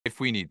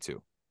we need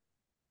to.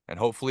 And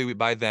hopefully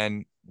by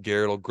then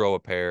Garrett will grow a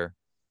pair.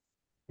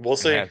 We'll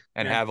see.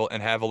 And have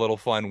a little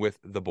fun with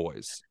the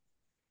boys.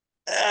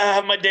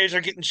 My days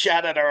are getting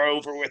shot at are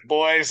over with,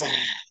 boys.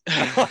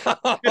 But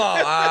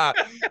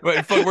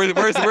fuck, where's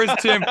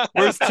Tim?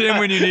 Where's Tim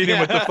when you need him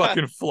with the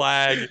fucking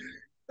flag?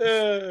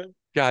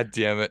 God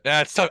damn it!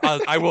 That's tough.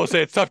 I will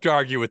say it's tough to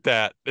argue with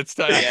that. It's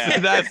tough. Yeah.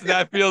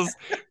 that feels.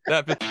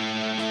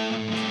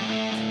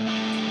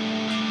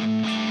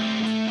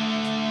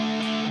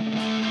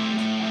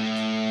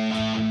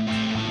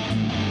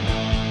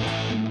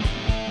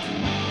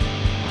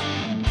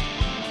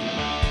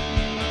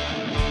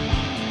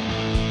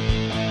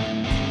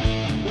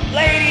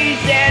 Ladies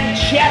and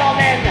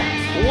gentlemen,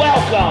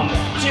 welcome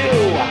to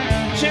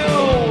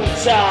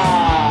Toons,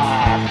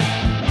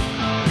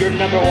 your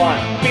number one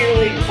beer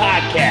league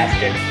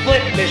podcast in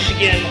Flint,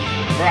 Michigan,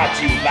 brought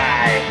to you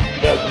by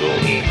the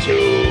Gooney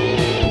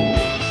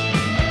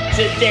Toons.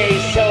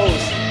 Today's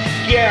hosts,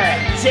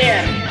 Garrett,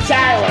 Tim,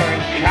 Tyler,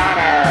 and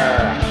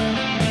Connor.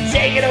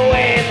 Take it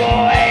away,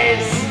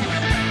 boys.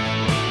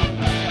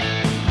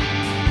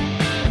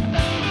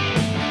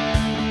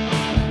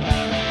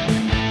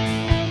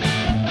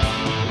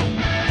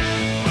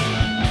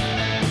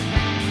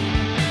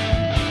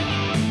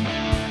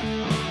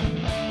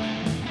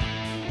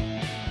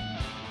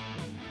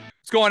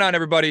 What's going on,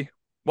 everybody?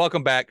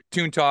 Welcome back.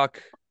 Toon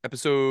Talk,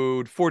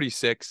 episode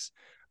 46.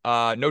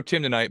 No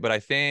Tim tonight, but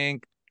I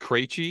think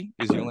Krejci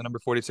is the only number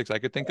 46 I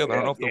could think of. I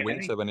don't know if the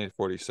Wings have any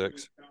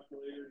 46.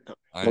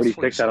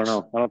 46, I don't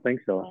know. I don't think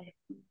so.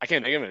 I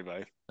can't think of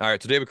anybody. All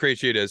right, so David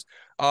Krejci it is.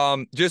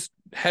 Just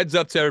heads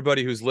up to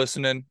everybody who's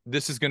listening.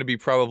 This is going to be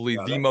probably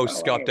the most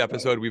scuffed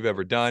episode we've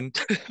ever done.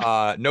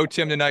 No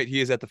Tim tonight. He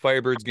is at the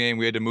Firebirds game.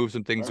 We had to move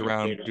some things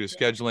around due to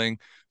scheduling.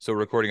 So we're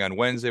recording on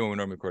Wednesday when we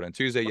normally record on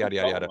Tuesday, yada,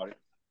 yada, yada.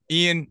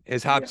 Ian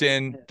has hopped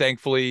in,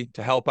 thankfully,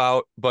 to help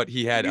out, but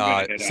he had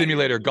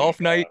simulator golf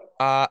night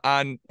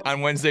on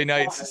Wednesday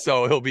nights,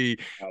 so he'll be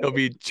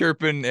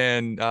chirping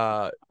and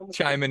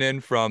chiming in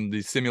from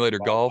the simulator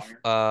golf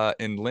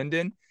in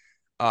Linden.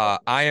 I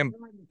am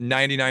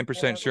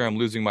 99% sure I'm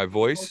losing my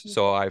voice,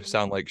 so I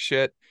sound like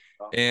shit.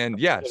 And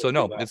yeah, so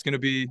no, it's gonna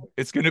be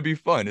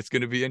fun. It's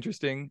gonna be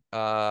interesting.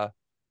 Could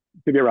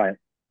be right.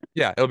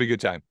 Yeah, it'll be a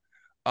good time.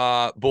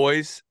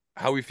 Boys,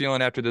 how we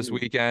feeling after this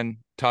weekend?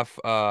 Tough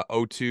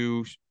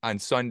 0-2 on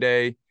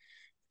Sunday.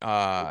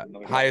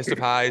 Highest of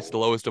highs, the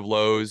lowest of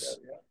lows.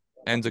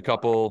 Ends a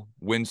couple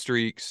win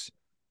streaks.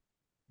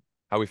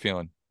 How we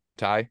feeling?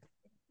 Ty?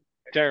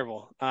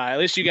 Terrible. At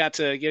least you got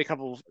to get a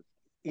couple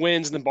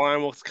wins in the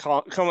barn. We'll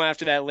come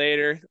after that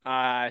later.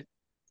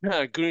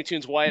 Gooney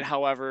Tunes White,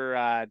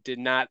 however, did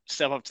not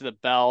step up to the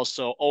bell.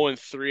 So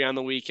 0-3 on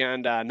the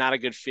weekend. Not a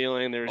good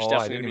feeling. There's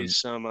definitely going to be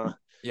some...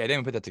 Yeah, I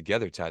didn't even put that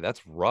together, Ty.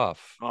 That's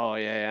rough. Oh,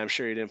 yeah, I'm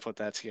sure you didn't put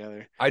that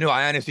together. I know.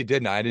 I honestly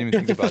didn't. I didn't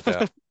even think about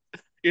that.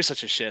 You're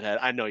such a shithead.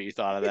 I know you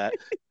thought of that.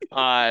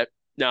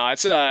 No,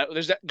 it's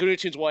there's that Gooney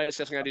Tunes White. It's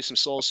definitely got to do some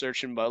soul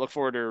searching, but look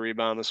forward to a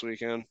rebound this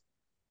weekend.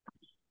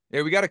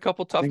 Yeah, we got a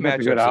couple tough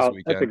matchups this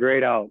weekend. That's a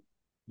great out.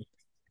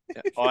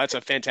 Yeah. Oh, that's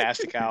a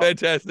fantastic out.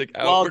 Fantastic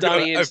out. Well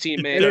done, Ian's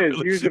teammate.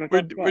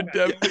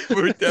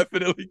 We're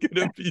definitely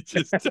going to be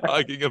just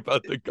talking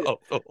about the golf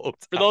the whole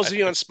time. For those of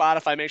you on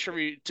Spotify, make sure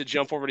to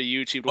jump over to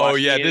YouTube to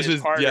watch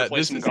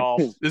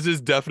golf. This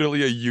is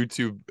definitely a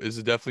YouTube. This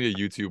is definitely a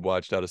YouTube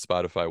watched out of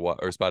Spotify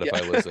or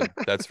Spotify listen.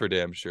 That's for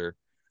damn sure.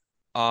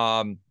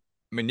 I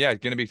mean, yeah,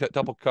 it's going to be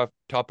couple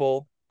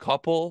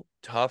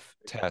tough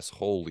tests.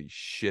 Holy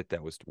shit,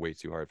 that was way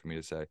too hard for me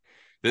to say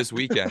this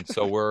weekend.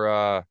 So we're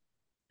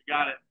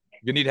got it.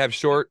 You need to have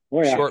short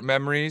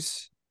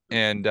memories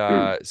and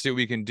see what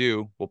we can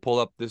do. We'll pull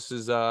up. This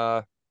is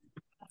I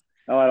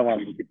don't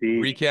want to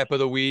recap of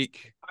the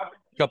week.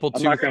 Couple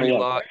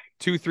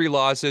 2-3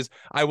 losses.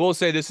 I will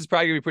say this is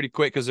probably gonna be pretty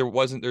quick because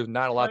there's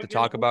not a lot to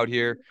talk about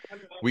here.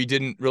 We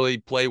didn't really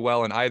play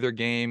well in either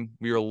game.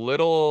 We were a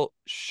little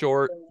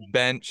short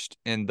benched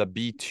in the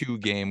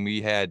B2 game.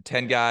 We had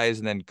 10 guys,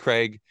 and then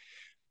Craig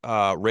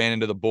ran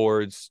into the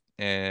boards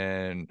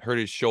and hurt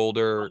his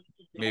shoulder.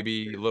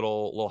 Maybe a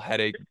little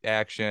headache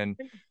action.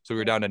 So we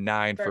were down to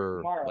 9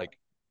 for like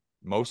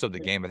most of the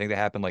game. I think that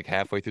happened like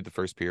halfway through the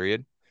first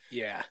period.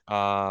 Yeah.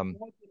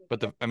 But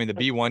the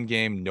B1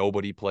 game,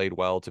 nobody played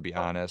well, to be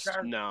honest.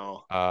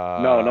 No.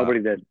 No,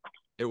 nobody did.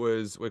 It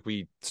was like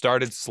we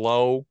started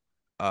slow.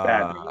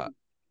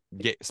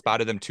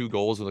 Spotted them 2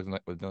 goals within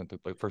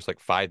the first like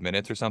 5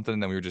 minutes or something,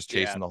 and then we were just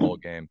chasing the whole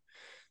game.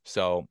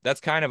 So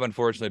that's kind of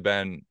unfortunately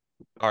been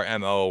our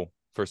MO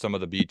for some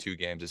of the B2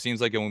 games. It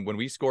seems like when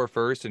we score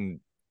first and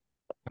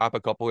pop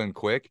a couple in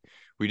quick,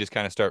 we just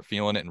kind of start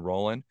feeling it and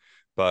rolling.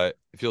 But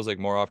it feels like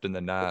more often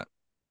than not,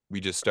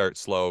 we just start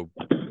slow,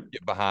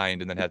 get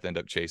behind, and then have to end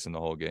up chasing the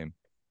whole game.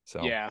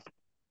 So yeah.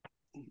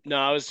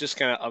 No, it was just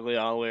kind of ugly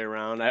all the way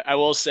around. I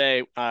will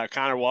say,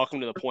 Connor, welcome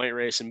to the point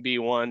race in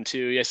B1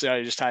 too. Yesterday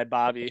I just tied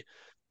Bobby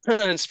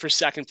for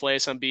second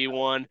place on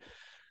B1.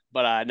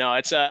 But no,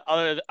 it's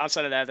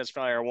outside of that, that's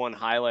probably our one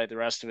highlight. The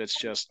rest of it's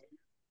just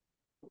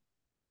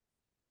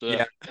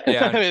Yeah,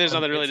 I mean, there's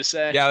nothing really to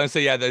say. Yeah, I would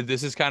say,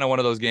 this is kind of one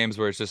of those games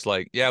where it's just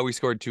like, yeah, we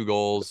scored 2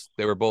 goals.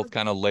 They were both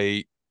kind of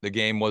late. The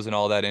game wasn't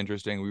all that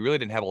interesting. We really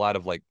didn't have a lot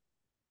of like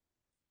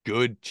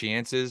good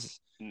chances.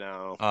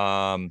 No.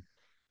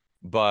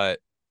 But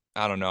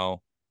I don't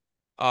know.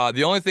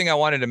 The only thing I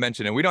wanted to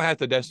mention, and we don't have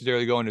to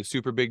necessarily go into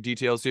super big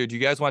details here. Do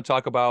you guys want to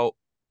talk about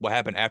what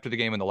happened after the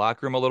game in the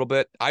locker room a little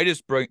bit? I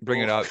just bring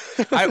it up.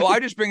 I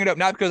just bring it up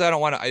not because I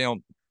don't want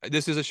to.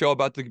 This is a show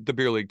about the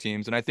beer league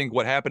teams, and I think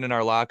what happened in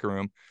our locker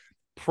room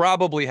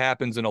probably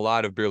happens in a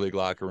lot of beer league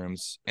locker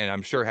rooms, and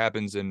I'm sure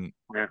happens in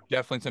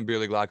definitely some beer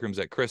league locker rooms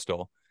at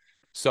Crystal.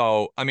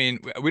 So, I mean,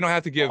 we don't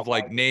have to give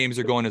like names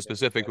or go into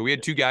specific, but we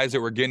had 2 guys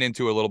that were getting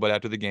into a little bit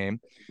after the game,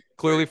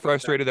 clearly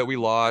frustrated that we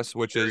lost,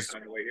 which is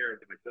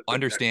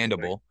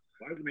understandable.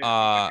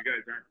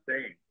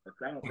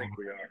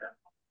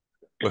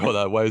 Wait, hold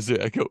on. Why is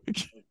it echo?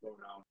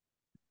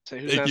 So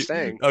who's not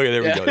staying? Okay,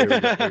 there we go.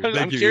 There we go.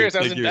 I'm curious.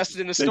 I was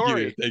invested in the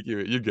story. Thank you.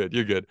 You're good.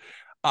 You're good.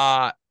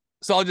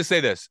 So I'll just say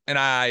this, and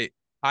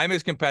I'm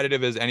as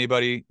competitive as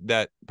anybody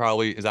that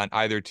probably is on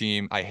either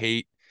team.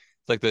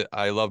 It's like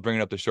I love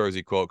bringing up the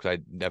Shorzy quote because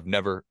I have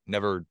never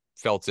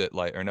felt it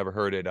like or never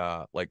heard it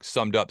like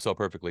summed up so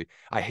perfectly.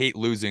 I hate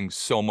losing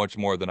so much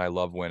more than I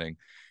love winning.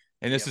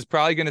 And this is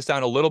probably going to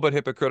sound a little bit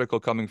hypocritical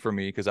coming from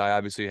me because I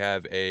obviously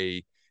have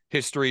a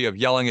history of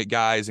yelling at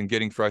guys and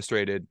getting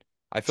frustrated.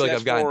 I feel like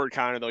I've gotten forward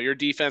kind of though. Your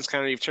defense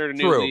kind of you've turned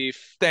a new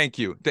leaf. Thank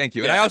you.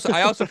 Yeah. And I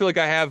also feel like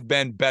I have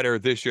been better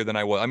this year than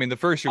I was. I mean, the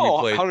first year we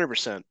played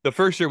 100%. The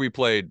first year we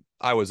played,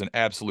 I was an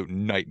absolute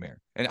nightmare.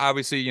 And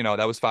obviously,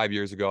 that was 5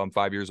 years ago. I'm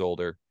 5 years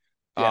older.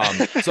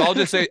 So I'll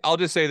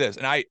just say this.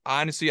 And I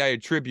honestly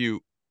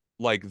attribute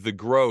like the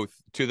growth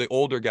to the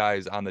older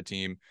guys on the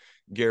team,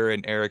 Garrett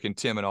and Eric and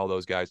Tim and all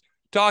those guys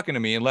talking to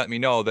me and let me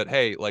know that,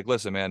 hey, like,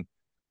 listen, man,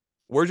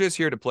 we're just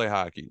here to play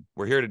hockey.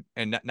 We're here to,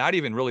 and not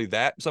even really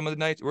that some of the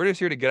nights. We're just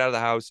here to get out of the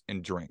house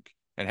and drink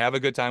and have a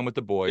good time with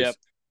the boys. Yep.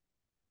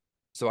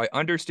 So I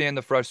understand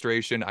the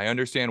frustration. I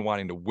understand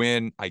wanting to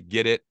win. I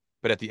get it.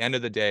 But at the end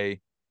of the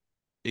day,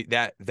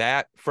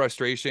 that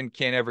frustration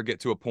can't ever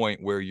get to a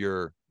point where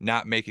you're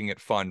not making it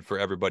fun for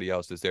everybody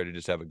else that's there to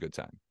just have a good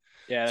time.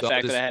 Yeah, the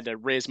fact that I had to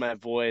raise my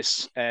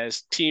voice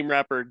as team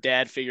rep or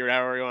dad figure,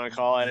 however you want to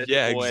call it.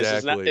 Yeah,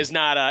 exactly.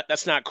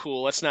 That's not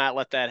cool. Let's not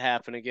let that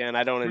happen again.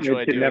 I don't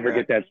enjoy doing that. It never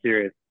get that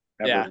serious.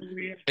 Ever.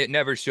 Yeah, it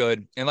never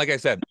should. And like I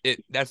said,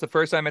 that's the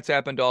first time it's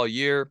happened all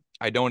year.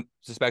 I don't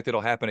suspect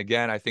it'll happen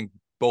again. I think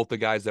both the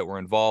guys that were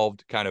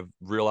involved kind of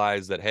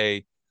realized that,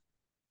 hey,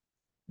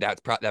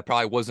 that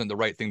probably wasn't the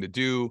right thing to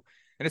do.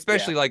 And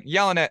especially like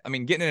getting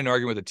in an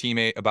argument with a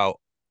teammate about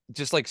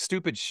just like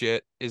stupid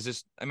shit is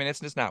just, it's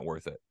just not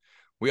worth it.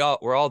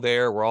 We're all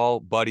there. We're all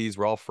buddies.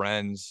 We're all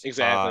friends.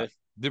 Exactly.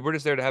 We're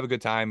just there to have a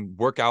good time,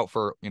 work out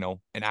for, an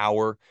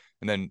hour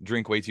and then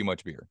drink way too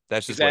much beer.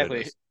 That's just what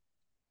it is.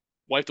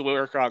 Wipe the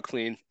workout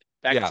clean.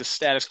 Back to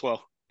status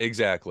quo.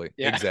 Exactly.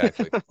 Yeah.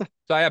 Exactly.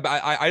 So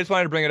I just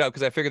wanted to bring it up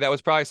because I figured that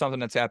was probably something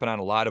that's happened on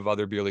a lot of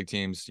other beer league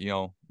teams.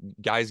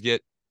 Guys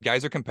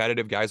are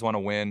competitive. Guys want to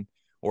win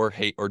or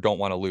hate or don't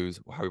want to lose,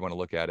 how we want to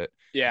look at it.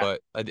 Yeah.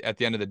 But at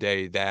the end of the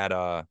day,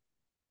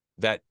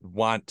 that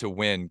want to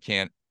win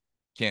can't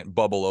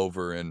bubble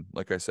over and,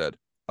 like I said,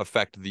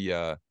 affect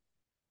the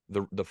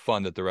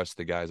fun that the rest of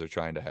the guys are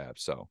trying to have.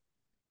 So,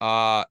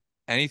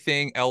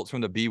 anything else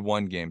from the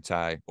B1 game,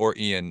 Ty or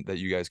Ian, that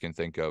you guys can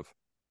think of?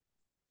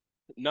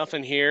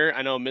 Nothing here.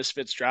 I know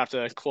Misfits dropped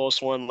a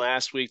close one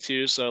last week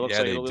too, so it looks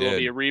like it'll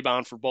be a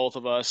rebound for both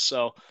of us.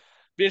 So,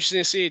 be interesting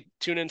to see.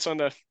 Tune in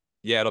Sunday.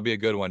 Yeah, it'll be a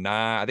good one.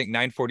 I think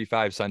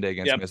 9:45 Sunday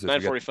against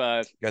Misfits.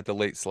 9:45. Got the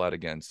late slot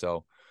again.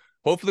 So,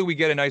 hopefully we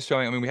get a nice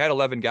showing. We had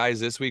 11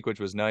 guys this week, which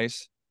was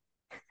nice.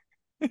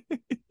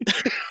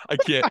 I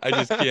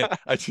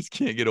just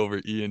can't get over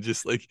Ian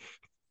just like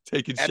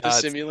taking shots at the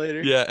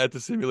simulator. Yeah, at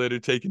the simulator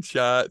taking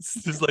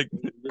shots. Just like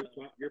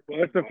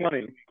what's so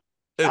funny?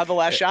 How'd the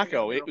last shot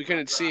go? We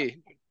couldn't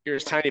see.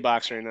 Here's tiny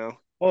box right now.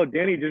 Oh,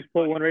 Danny just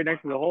put one right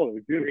next to the hole. It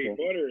was beautiful.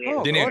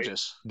 Oh,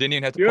 gorgeous. Didn't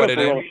even have to put it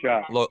in.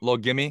 Little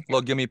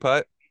gimme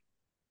putt.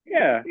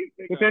 Yeah,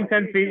 within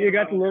 10 feet, you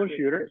got the little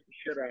shooter.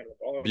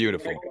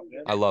 Beautiful.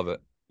 I love it.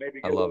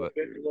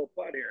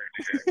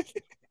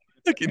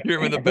 I can hear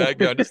him in the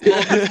background. Just a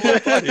little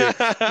putt here.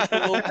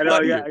 I know.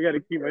 I got to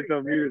keep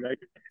myself muted.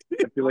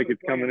 I feel like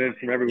it's coming in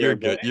from everywhere. You're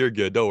good. You're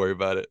good. Don't worry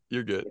about it.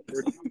 You're good.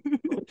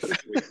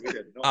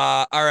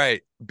 All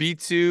right.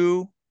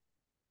 B2.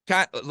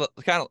 Kind of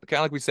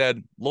like we said,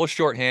 a little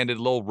shorthanded,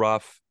 a little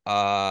rough.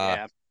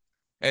 And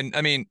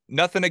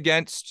nothing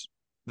against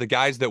the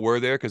guys that were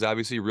there because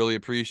obviously really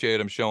appreciate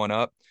them showing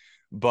up.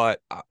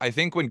 But I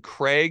think when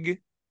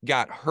Craig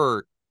got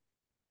hurt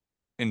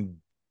and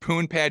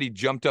Poon Patty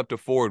jumped up to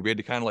forward, we had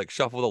to kind of like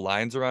shuffle the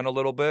lines around a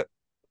little bit.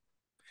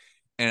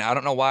 And I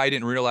don't know why I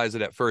didn't realize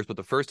it at first, but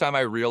the first time I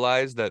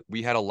realized that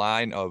we had a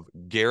line of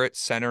Garrett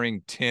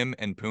centering Tim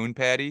and Poon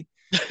Patty,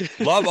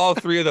 love all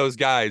three of those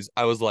guys.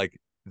 I was like,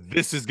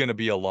 this is going to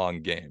be a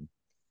long game.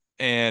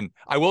 And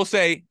I will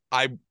say,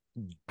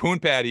 Poon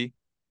Patty,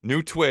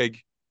 new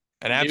twig,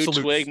 an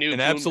absolute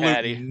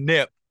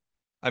nip.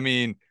 I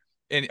mean,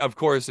 and of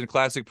course, in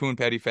classic Poon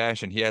Patty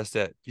fashion,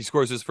 he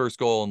scores his first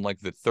goal in like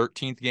the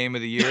 13th game of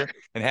the year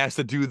and has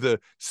to do the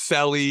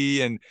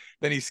celly, and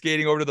then he's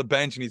skating over to the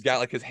bench and he's got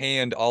like his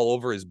hand all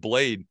over his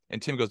blade. And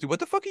Tim goes, dude,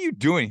 what the fuck are you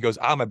doing? He goes,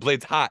 my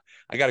blade's hot.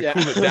 I got to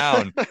cool it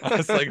down. I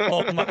was like,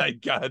 oh my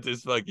God,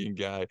 this fucking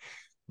guy.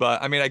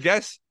 But I mean, I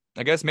guess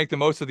make the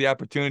most of the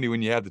opportunity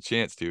when you have the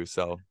chance to.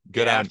 So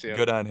good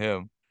on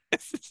him.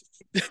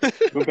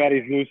 Poon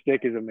Patty's new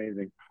stick is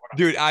amazing.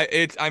 Dude,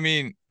 I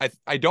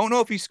don't know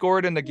if he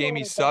scored in the game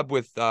he subbed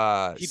with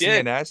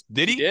CNS.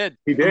 Did he?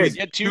 He did. He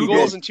had 2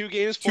 goals in 2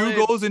 games played.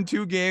 2 goals in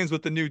 2 games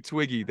with the new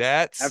Twiggy.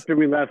 That's after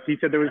we left. He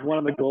said there was one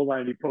on the goal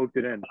line. He poked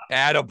it in.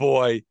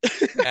 Attaboy.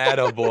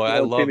 I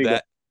love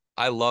that.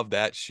 I love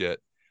that shit.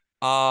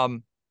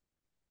 Trying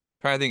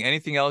to think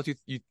anything else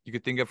you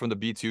could think of from the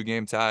B2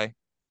 game, Ty?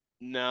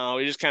 No,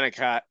 we just kind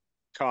of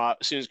caught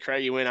as soon as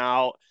Craigie went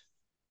out,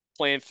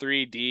 playing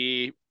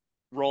 3D,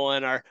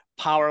 rolling our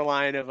power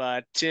line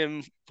of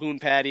Tim, Poon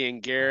Patty,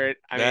 and Garrett.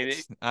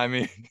 I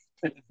mean,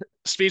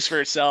 speaks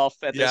for itself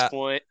at this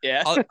point.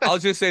 Yeah. I'll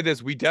just say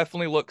this: we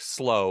definitely look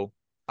slower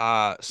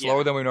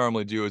than we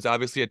normally do. It's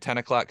obviously a 10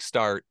 o'clock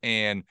start,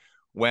 and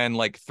when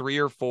like 3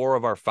 or 4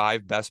 of our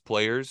 5 best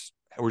players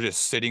were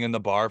just sitting in the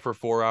bar for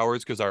 4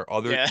 hours because our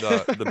other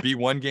the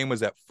B1 game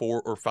was at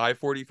 4 or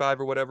 5:45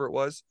 or whatever it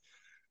was.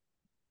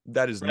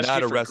 That is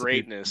not a recipe for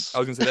greatness. I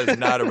was gonna say that is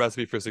not a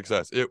recipe for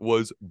success. It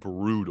was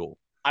brutal.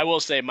 I will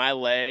say my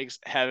legs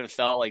haven't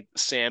felt like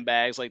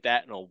sandbags like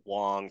that in a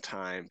long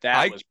time.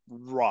 That was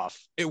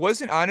rough. It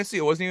wasn't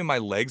even my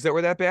legs that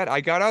were that bad.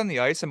 I got on the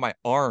ice and my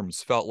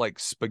arms felt like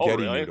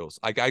spaghetti noodles.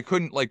 I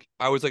couldn't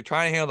I was like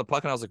trying to handle the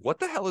puck and I was like, what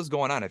the hell is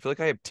going on? I feel like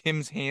I have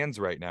Tim's hands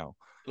right now.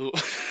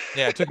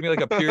 Yeah, it took me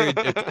like a period.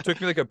 It took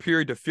me like a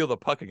period to feel the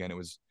puck again. I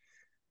was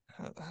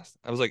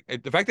like,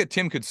 the fact that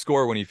Tim could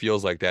score when he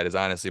feels like that is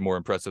honestly more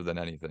impressive than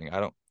anything.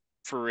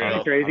 For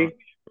real. Crazy.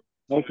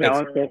 No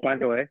talent, still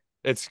find a way.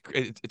 It's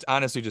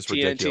honestly just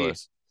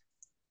ridiculous.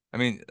 I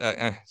mean,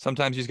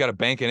 sometimes you just got to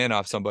bank it in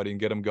off somebody and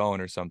get them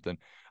going or something.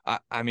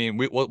 I mean,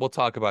 we'll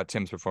talk about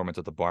Tim's performance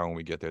at the bar when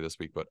we get there this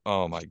week. But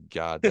oh my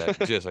God,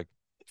 that just like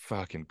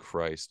fucking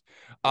Christ.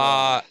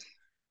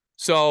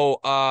 So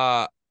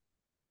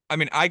I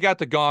mean, I got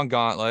the Gong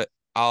Gauntlet.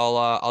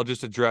 I'll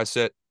just address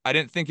it. I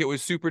didn't think it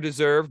was super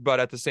deserved, but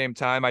at the same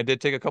time, I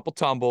did take a couple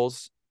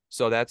tumbles,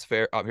 so that's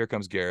fair. Oh, here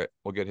comes Garrett.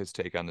 We'll get his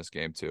take on this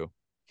game too.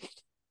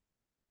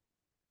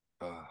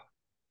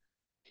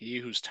 He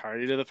who's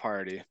tardy to the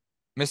party.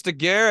 Mr.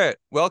 Garrett,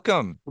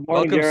 welcome. Good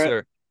morning, welcome, Garrett.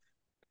 sir.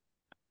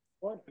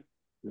 What?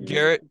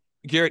 Garrett,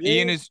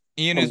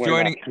 Ian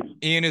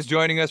is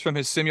joining us from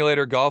his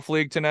simulator golf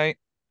league tonight.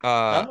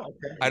 I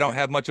don't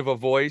have much of a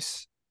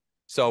voice,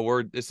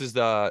 so this is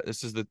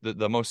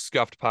the most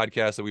scuffed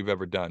podcast that we've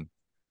ever done.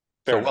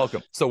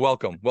 Welcome.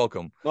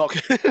 We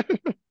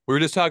were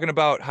just talking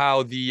about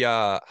how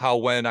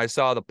when I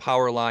saw the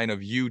power line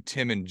of you,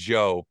 Tim, and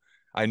Joe,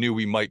 I knew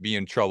we might be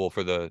in trouble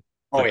for two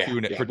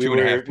and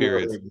a half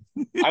periods.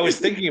 I was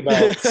thinking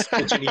about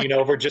switching Ian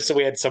over just so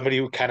we had somebody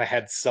who kind of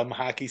had some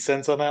hockey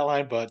sense on that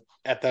line, but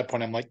at that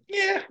point I'm like,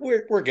 yeah,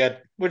 we're good.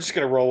 We're just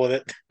gonna roll with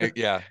it.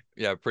 Yeah,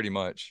 pretty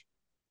much.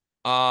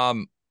 We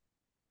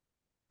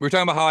were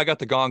talking about how I got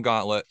the Gong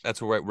Gauntlet.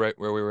 That's right where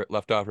we were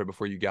left off right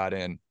before you got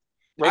in.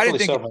 I didn't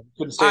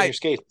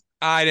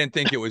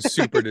think it was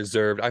super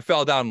deserved. I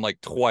fell down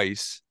like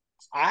twice.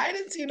 I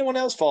didn't see anyone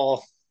else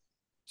fall.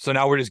 So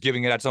now we're just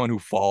giving it at someone who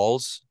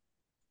falls.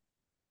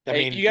 I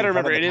mean, you got to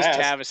remember, it is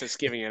Tavis that's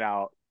giving it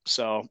out.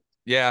 So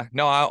yeah,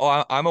 no,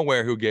 I'm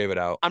aware who gave it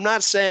out. I'm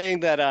not saying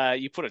that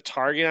you put a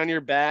target on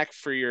your back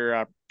for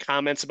your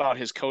comments about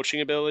his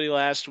coaching ability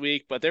last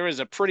week, but there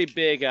was a pretty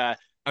big. I'm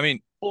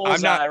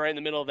not right in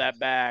the middle of that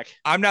back.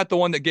 I'm not the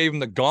one that gave him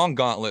the Gong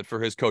Gauntlet for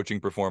his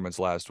coaching performance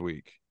last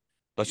week.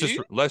 Let's just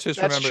remember.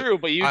 That's true,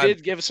 but you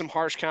did give some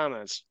harsh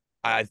comments.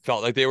 I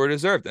felt like they were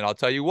deserved, and I'll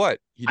tell you what,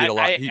 he did a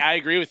lot. I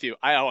agree with you.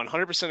 I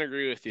 100%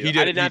 agree with you.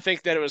 I did not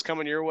think that it was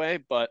coming your way,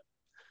 but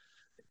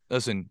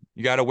listen,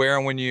 you got to wear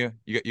them when you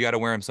got to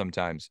wear them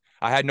sometimes.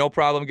 I had no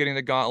problem getting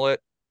the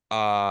gauntlet.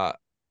 Like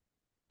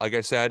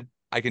I said,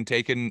 I can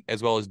take it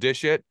as well as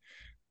dish it.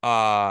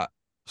 So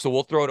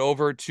we'll throw it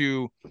over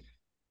to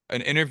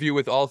an interview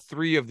with all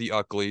 3 of the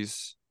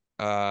Uckleys.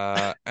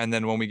 And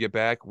then when we get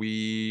back,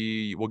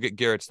 we'll get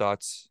Garrett's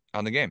thoughts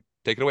on the game.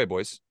 Take it away,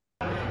 boys.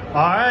 All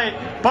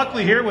right,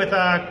 Buckley here with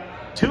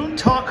Toon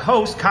Talk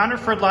host Connor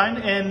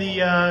Fredline and the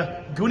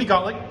Goonie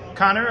Gauntlet.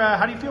 Connor,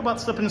 how do you feel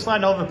about slipping and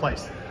sliding all over the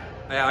place?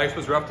 Yeah, ice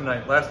was rough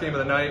tonight. Last game of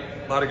the night.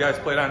 A lot of guys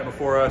played on it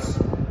before us.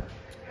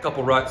 A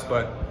couple ruts,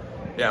 but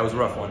yeah, it was a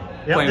rough one.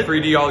 Yep. Playing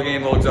 3D all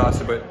game, a little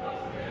exhausted, but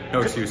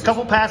no excuses. A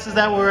couple passes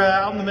that were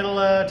out in the middle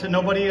to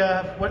nobody.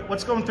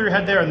 What's going through your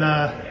head there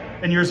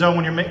in your zone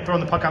when you're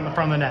throwing the puck out in the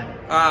front of the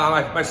net?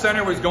 My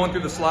center was going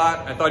through the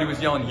slot. I thought he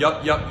was yelling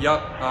yup, yup,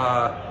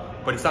 yup.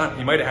 But it's not.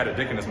 He might have had a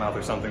dick in his mouth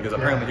or something because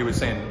apparently he was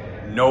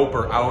saying nope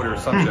or out or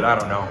some shit. I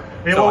don't know.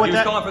 Yeah, so he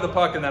was calling for the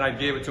puck, and then I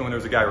gave it to him. And there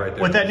was a guy right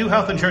there. With that new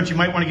health insurance, you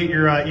might want to get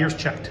your ears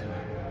checked.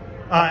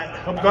 Go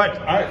ahead.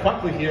 All right,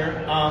 Buckley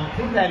here.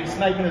 Poon Patty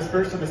sniping his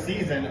first of the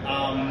season.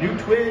 New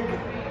twig.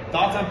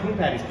 Thoughts on Poon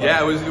Patty's play?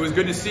 Yeah, it was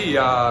good to see.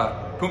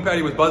 Poon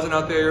Patty was buzzing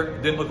out there.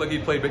 Didn't look like he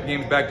played big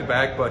games back to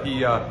back, but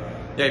he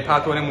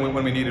popped one in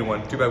when we needed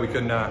one. Too bad we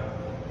couldn't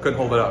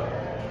hold it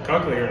up.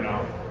 Buckley here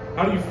now.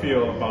 How do you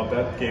feel about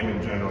that game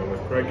in general, with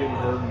Craig getting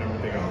hurt and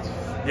everything else?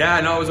 Yeah,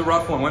 no, it was a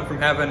rough one. Went from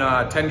having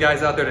 10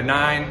 guys out there to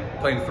 9,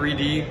 playing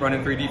 3D,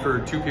 running 3D for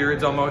 2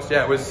 periods almost.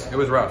 Yeah, it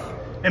was rough.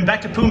 And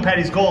back to Poon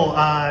Patty's goal.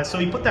 So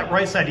he put that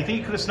right side. Do you think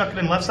he could have snuck it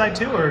in left side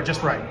too, or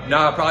just right?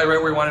 No, probably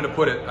right where he wanted to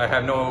put it. I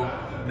have no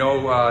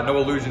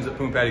illusions that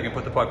Poon Patty can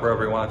put the puck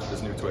wherever he wants with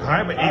this new twig. All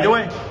right, but either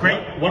way,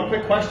 great. One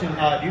quick question.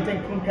 Do you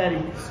think Poon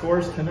Patty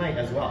scores tonight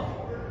as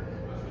well?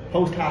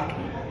 Post hockey.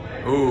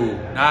 Ooh,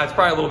 nah, it's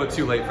probably a little bit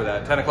too late for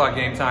that. 10 o'clock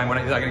game time. When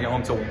he's not going to get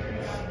home till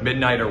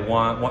midnight or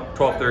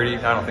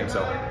 12:30. I don't think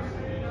so.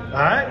 All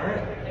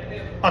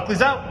right.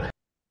 Buckley's out.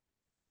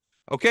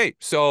 Okay,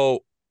 so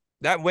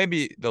that may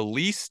be the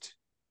least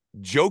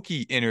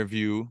jokey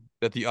interview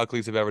that the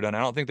Uckleys have ever done. I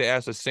don't think they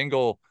asked a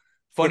single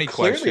funny We're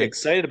clearly question.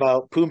 excited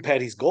about Poon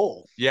Patty's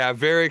goal. Yeah,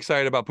 very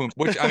excited about Poon.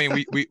 Which I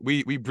mean,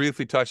 we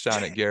briefly touched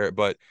on it, Garrett.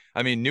 But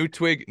I mean, new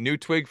twig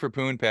for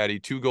Poon Patty.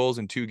 2 goals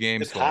in 2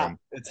 games It's for hot. him.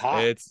 It's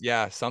hot.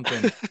 It's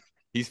something.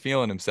 He's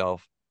feeling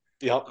himself.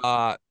 Yep.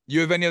 You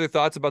have any other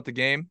thoughts about the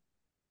game,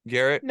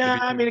 Garrett? No,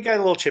 I mean, it got a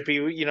little chippy.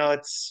 You know,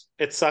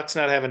 it sucks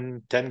not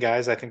having 10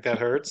 guys. I think that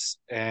hurts,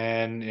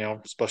 and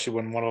especially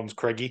when one of them's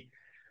Craigie.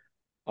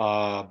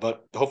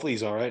 But hopefully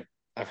he's all right.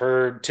 I've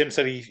heard Tim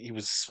said he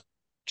was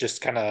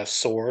just kind of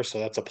sore, so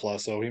that's a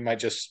plus. So he might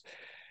just.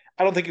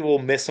 I don't think he will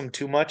miss him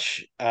too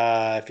much.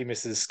 If he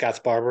misses Scott's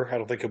Barber, I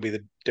don't think he'll be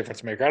the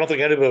difference maker. I don't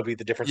think anybody will be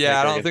the difference maker.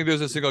 Yeah, I don't think there's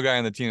a single guy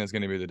on the team that's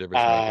going to be the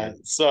difference maker.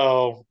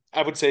 So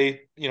I would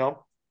say,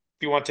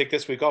 if you want to take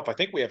this week off, I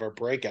think we have our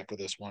break after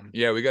this one.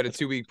 Yeah, we got a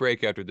 2-week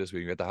break after this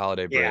week. We got the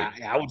holiday break. Yeah,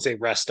 I would say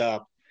rest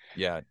up.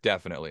 Yeah,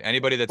 definitely.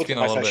 Anybody that's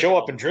feeling a little bit, show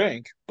up and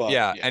drink. But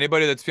yeah,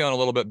 anybody that's feeling a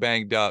little bit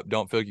banged up,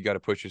 don't feel like you got to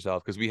push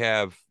yourself, because we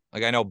have,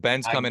 like, I know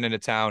Ben's coming into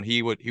town.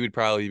 He would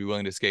probably be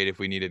willing to skate if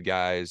we needed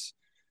guys.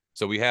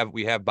 So we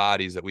have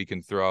bodies that we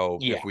can throw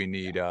if we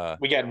need.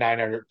 We got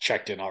 900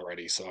 checked in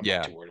already, so I'm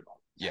not too worried about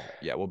it.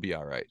 Yeah, we'll be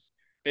all right.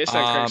 Based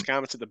on Craig's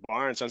comments at the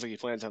barn, it sounds like he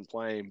plans on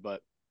playing.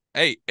 But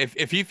hey,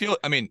 if he feel,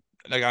 I mean,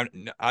 like,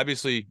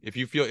 obviously, if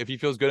he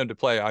feels good enough to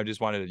play, I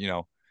just wanted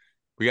to,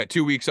 we got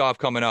 2 weeks off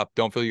coming up.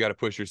 Don't feel you got to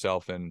push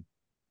yourself and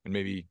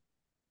maybe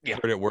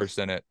hurt it worse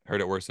than it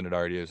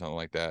already is, something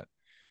like that.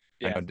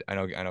 Yeah, I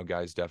know,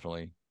 guys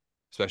definitely,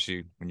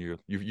 especially when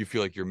you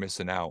feel like you're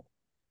missing out.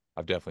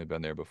 I've definitely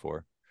been there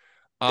before.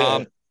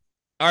 All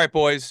right,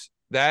 boys.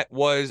 That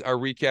was our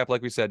recap.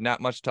 Like we said,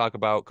 not much to talk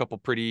about. A couple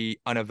pretty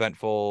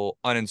uneventful,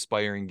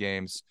 uninspiring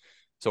games.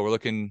 So we're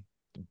looking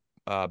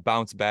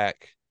bounce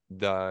back.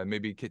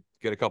 Maybe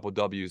get a couple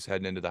W's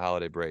heading into the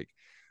holiday break.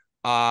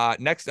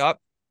 Next up,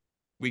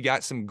 we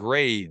got some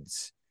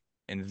grades,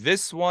 and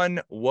this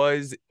one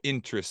was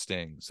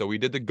interesting. So we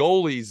did the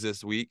goalies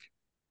this week.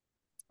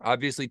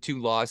 Obviously, 2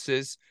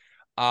 losses.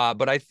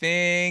 But I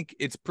think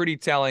it's pretty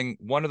telling.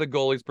 One of the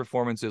goalies'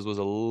 performances was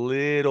a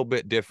little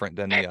bit different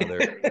than the other.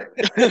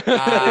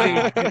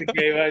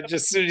 Just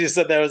as soon as you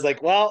said that, I was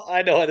like, well,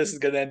 I know how this is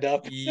going to end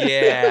up.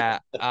 Yeah.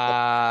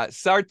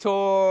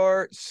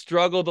 Sartor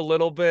struggled a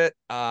little bit.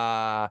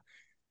 I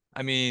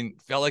mean,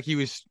 felt like he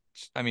was,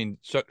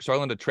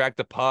 struggling to track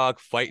the puck,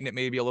 fighting it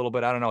maybe a little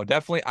bit. I don't know.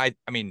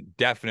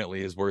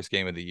 Definitely his worst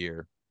game of the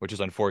year, which is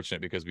unfortunate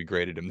because we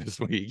graded him this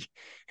week.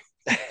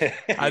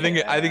 I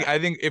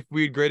think if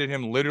we'd graded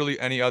him literally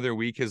any other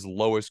week, his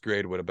lowest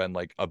grade would have been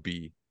like a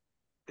B.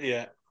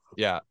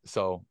 Yeah.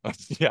 So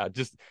yeah,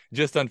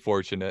 just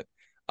unfortunate.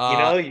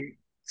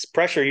 It's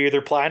pressure. You're either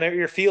applying it or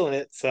you're feeling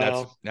it.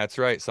 So that's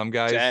right. Some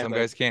guys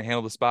can't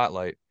handle the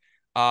spotlight.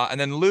 And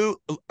then Lou,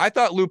 I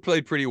thought Lou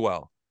played pretty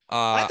well.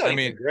 I thought he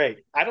did great.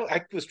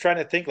 I was trying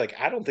to think,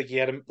 I don't think he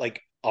had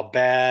a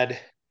bad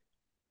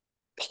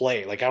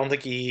play. I don't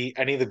think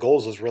any of the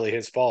goals was really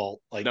his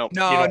fault. No,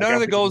 none of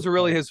the goals were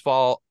really his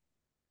fault.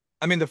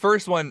 I mean, the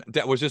first one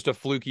that was just a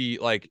fluky,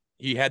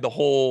 he had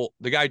the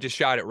guy just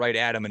shot it right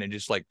at him and it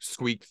just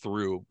squeaked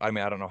through. I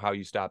mean, I don't know how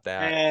you stop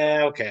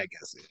that. Okay, I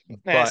guess.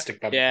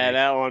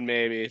 That one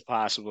maybe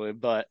possibly,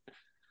 but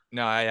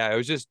no, it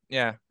was just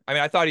I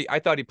mean, I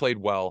thought he played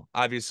well.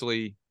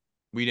 Obviously,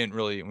 we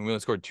only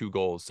scored 2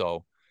 goals,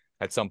 so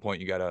at some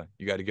point you gotta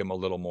give him a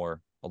little more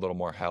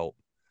help.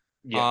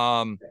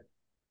 Yeah.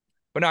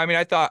 But no, I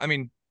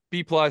mean,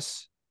 B+,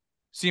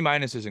 C-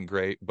 isn't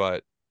great,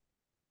 but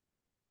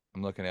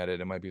I'm looking at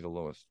it. It might be the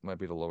lowest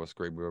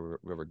grade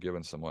we've ever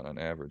given someone on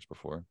average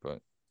before. But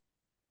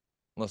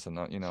listen,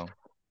 that's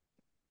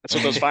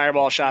what those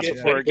fireball shots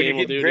before a game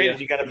will do.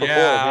 You got to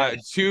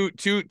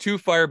perform. Two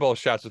fireball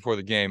shots before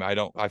the game. I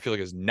feel like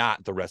is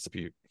not the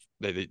recipe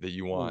that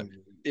you want.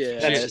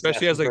 Yeah,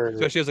 especially as a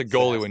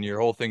goalie when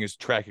your whole thing is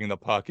tracking the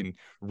puck and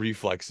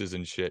reflexes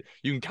and shit.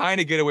 You can kind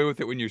of get away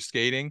with it when you're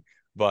skating,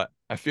 but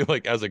I feel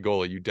like as a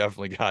goalie, you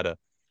definitely gotta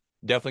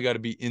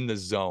be in the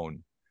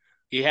zone.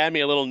 He had me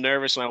a little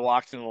nervous when I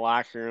walked in the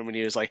locker room, and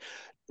he was like,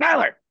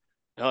 "Tyler,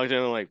 I looked at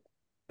him like,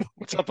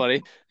 "What's up, buddy?"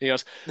 And he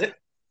goes,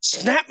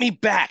 "Snap me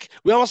back.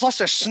 We almost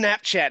lost our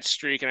Snapchat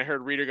streak." And I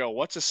heard Reader go,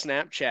 "What's a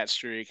Snapchat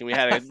streak?" And we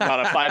had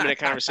about a 5-minute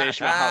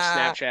conversation about how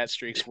Snapchat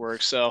streaks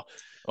work. So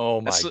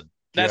Oh my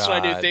that's when I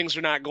knew God. things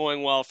were not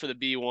going well for the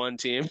B1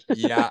 team.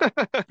 Yeah.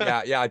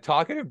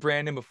 Talking to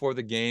Brandon before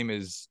the game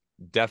is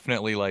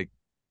definitely like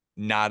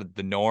not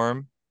the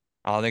norm.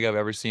 I don't think I've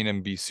ever seen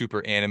him be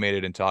super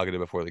animated and talkative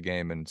before the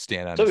game and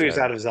stand on So his he was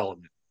head. out of his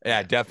element.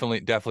 Yeah, definitely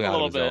A out of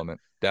little his bit. element.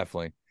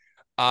 Definitely.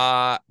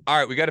 All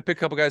right, we got to pick a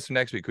couple guys for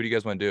next week. Who do you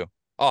guys want to do?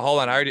 Oh, hold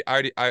on.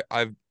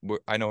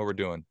 I know what we're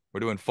doing. We're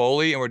doing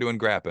Foley and we're doing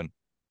Grappin.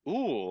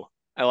 Ooh,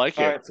 I like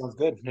All it. right, sounds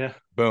good. Yeah.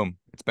 Boom.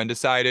 It's been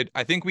decided.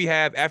 I think we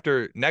have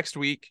after next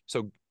week,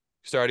 so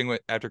starting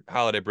with after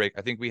holiday break,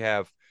 I think we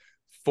have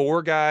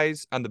 4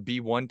 guys on the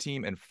B1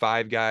 team and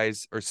 5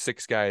 guys or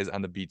 6 guys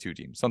on the B2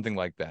 team, something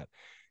like that.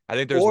 I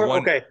think there's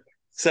one. Okay,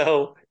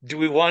 so do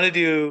we want to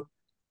do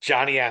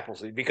Johnny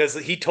Appleseed? Because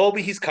he told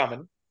me he's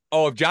coming.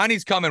 Oh, if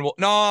Johnny's coming, well,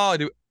 no,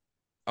 dude.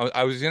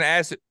 I was gonna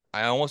ask it.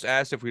 I almost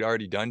asked if we'd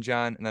already done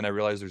John, and then I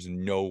realized there's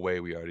no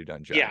way we already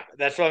done John. Yeah,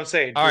 that's what I'm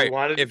saying. All Do we right.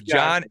 want to If do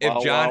John?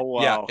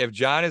 Wow. if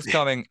John is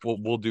coming,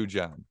 we'll do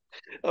John.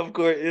 Of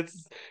course,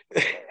 it's.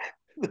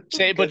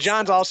 But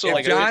John's also If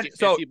like John- a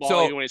 50-50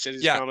 ball even when he says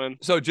he's coming.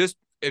 So just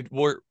if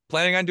we're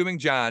planning on doing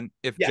John,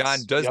 if Yes, John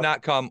does yep.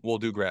 not come, we'll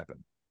do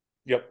Grappin.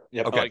 Yep.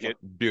 Okay. I like it.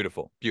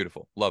 Beautiful.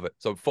 Love it.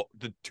 So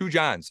the 2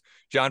 Johns,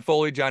 John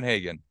Foley, John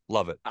Hagan.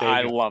 Love it.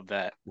 I love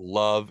that.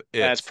 Love it.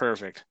 That's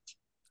perfect.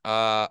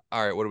 All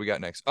right, what do we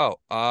got next? Oh,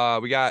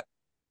 we got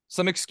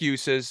some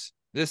excuses.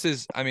 This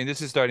is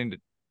starting to.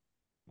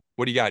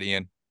 What do you got,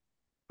 Ian?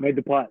 Made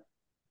the putt.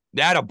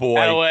 That boy.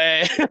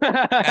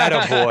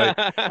 That boy.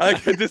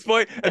 Like at this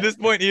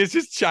point, he is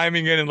just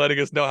chiming in and letting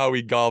us know how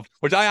he golfed,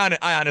 which I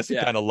honestly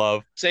kind of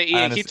love. Say,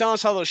 Ian, keep telling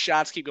us how those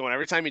shots keep going.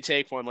 Every time you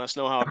take one, let us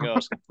know how it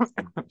goes.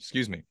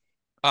 Excuse me.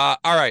 All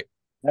right.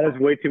 That is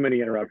way too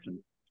many interruptions.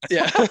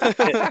 Yeah.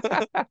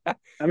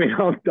 I mean,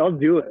 I'll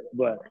do it,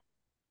 but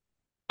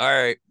All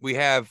right. We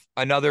have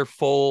another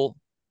full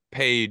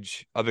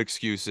page of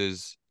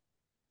excuses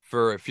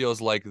for it feels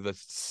like the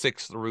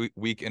 6th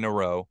week in a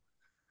row.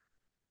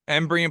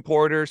 Embry and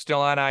Porter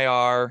still on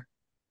IR.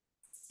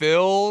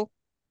 Phil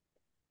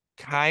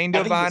kind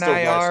of on IR.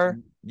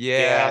 Resting.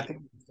 Yeah. I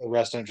think he's still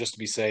resting just to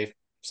be safe.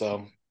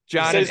 So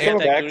John he's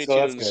coming back, so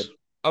that's Tunes, good.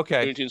 Okay.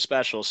 Looney Tunes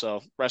special,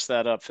 so rest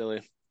that up,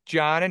 Philly.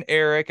 John and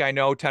Eric, I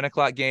know 10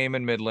 o'clock game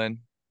in Midland.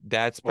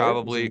 That's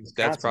probably.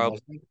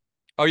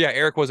 Oh yeah,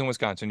 Eric was in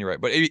Wisconsin. You're right,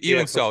 but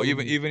even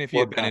if he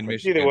had been in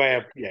Michigan, either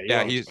way,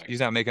 he's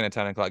not making a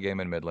 10 o'clock game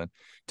in Midland.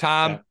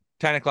 Tom,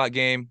 10 o'clock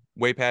game,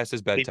 way past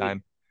his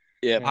bedtime.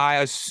 Yeah, I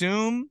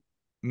assume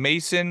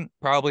Mason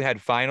probably had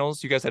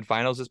finals. You guys had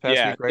finals this past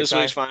week, right? This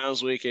week's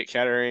finals week at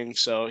Kettering,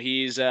 so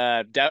he's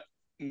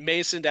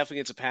Mason definitely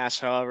gets a pass.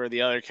 However,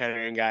 the other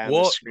Kettering guy on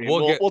the screen,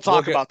 we'll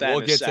talk about that.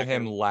 We'll get to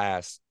him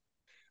last.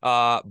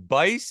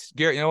 Bice,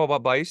 Garrett, you know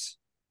about Bice?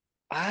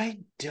 I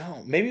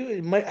don't. Maybe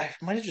it might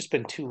have just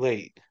been too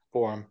late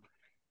for him.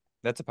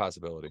 That's a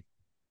possibility.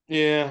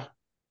 Yeah.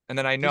 And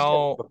then I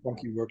know a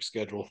funky work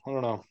schedule. I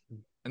don't know.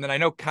 And then I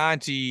know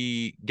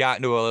Conti got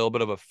into a little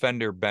bit of a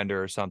fender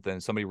bender or something.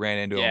 Somebody ran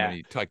into him and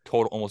he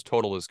almost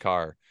totaled his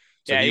car.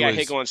 So he got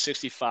hit going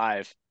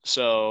 65.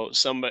 So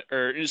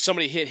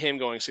somebody hit him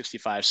going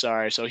 65.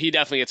 Sorry. So he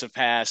definitely gets a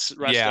pass.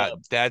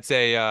 That's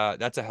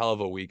a hell of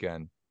a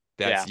weekend.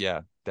 But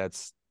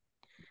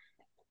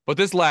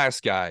this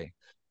last guy,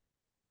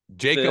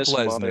 Jacob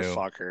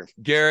Lesnew.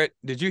 Garrett,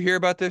 did you hear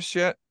about this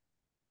shit?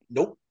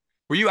 Nope.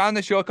 Were you on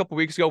the show a couple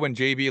weeks ago when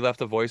JB left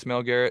a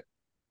voicemail, Garrett?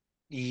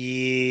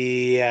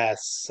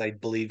 Yes, I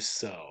believe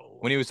so.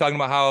 When he was talking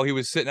about how he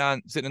was sitting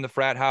in the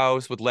frat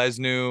house with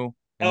Lesnew.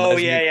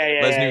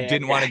 Lesnew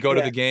didn't want to go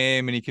to the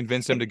game, and he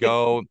convinced him to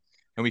go.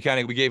 And we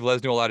gave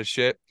Lesnew a lot of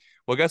shit.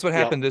 Well, guess what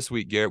happened this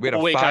week, Garrett?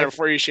 We had Connor,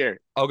 before you share.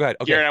 Oh, go ahead.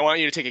 Okay. Garrett, I want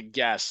you to take a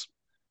guess.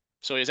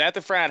 So he's at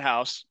the frat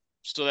house.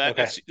 So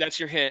that's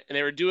your hint. And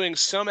they were doing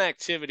some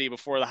activity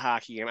before the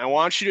hockey game. I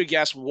want you to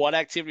guess what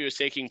activity was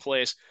taking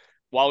place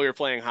while we were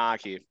playing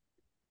hockey.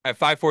 At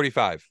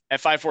 5:45.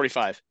 At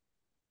 5:45.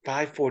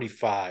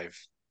 5:45.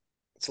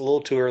 It's a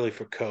little too early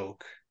for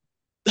Coke.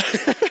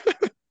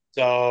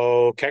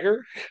 So,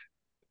 Kegger?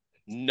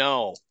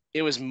 No.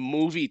 It was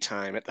movie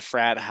time at the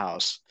frat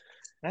house.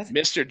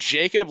 Mr.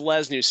 Jacob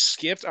Lesnew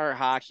skipped our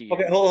hockey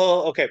game.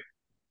 Okay.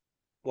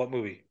 What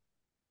movie?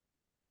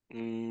 I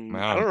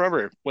don't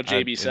remember what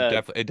JB said.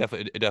 It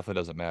definitely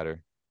doesn't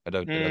matter. It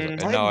doesn't matter.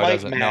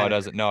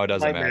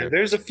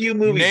 There's a few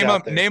movies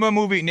out there. Name a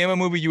movie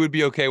you would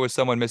be okay with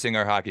someone missing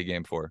our hockey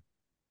game for.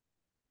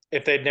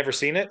 If they'd never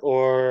seen it,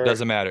 or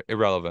doesn't matter.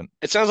 Irrelevant.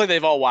 It sounds like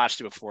they've all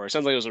watched it before. It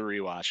sounds like it was a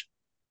rewatch.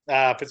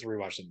 If it's a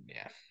rewatch, then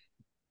yeah.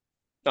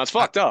 No, it's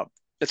fucked up.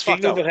 It's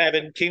fucked up.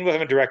 Kingdom of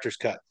Heaven director's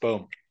cut.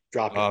 Boom.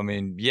 Drop it. I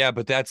mean, yeah,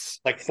 but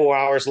that's like 4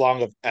 hours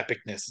long of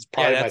epicness. It's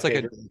probably my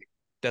favorite.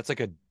 That's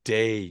like a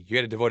day. You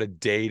got to devote a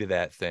day to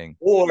that thing.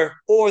 Or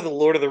the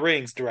Lord of the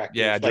Rings director.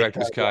 Yeah,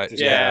 director's cut.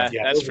 Yeah,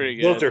 that's pretty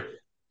good.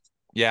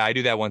 Yeah, I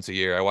do that once a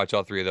year. I watch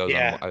all 3 of those.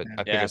 Yeah.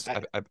 I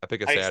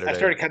pick a I Saturday.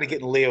 started kind of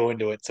getting Leo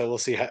into it, so we'll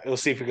see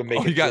if we can make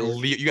Oh, it.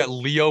 you got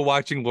Leo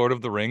watching Lord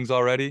of the Rings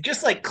already?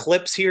 Just like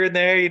clips here and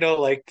there,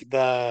 like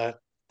the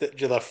I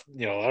don't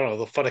know,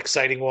 the fun,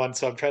 exciting one.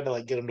 So I'm trying to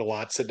like get him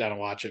to sit down and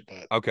watch it.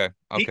 But Okay.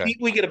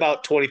 we get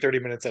about 20, 30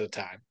 minutes at a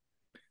time.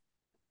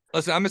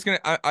 Listen, I'm just gonna.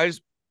 I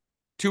just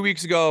 2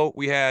 weeks ago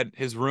we had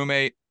his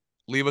roommate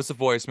leave us a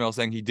voicemail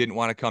saying he didn't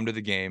want to come to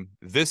the game.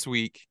 This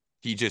week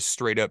he just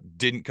straight up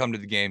didn't come to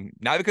the game.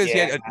 Not because he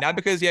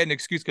had an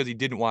excuse, because he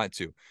didn't want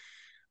to.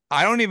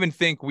 I don't even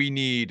think we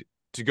need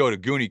to go to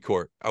Goonie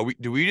Court.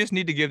 Do we just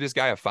need to give this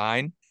guy a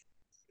fine?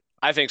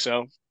 I think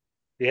so.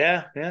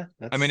 Yeah.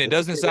 I mean, it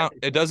doesn't sound.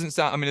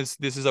 I mean,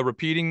 this is a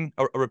repeating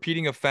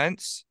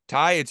offense.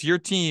 Ty, it's your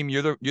team.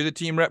 You're the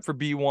team rep for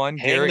B1.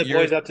 Hang Garrett, the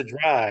boys out to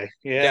dry.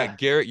 Yeah.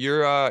 Garrett,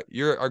 you're our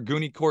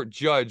Goonie Court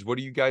judge. What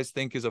do you guys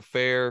think is a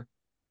fair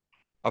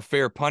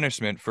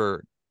punishment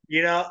for?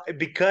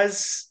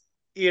 Because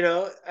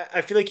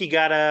I feel like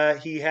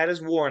he had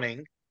his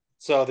warning.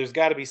 So there's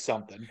got to be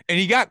something. And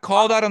he got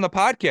called out on the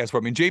podcast for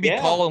it. I mean,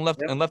 JB called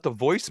and left a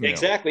voicemail.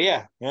 Exactly.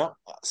 Yeah.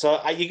 So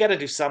you got to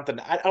do something.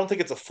 I don't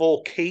think it's a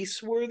full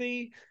case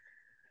worthy.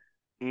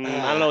 I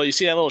don't know. You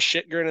see that little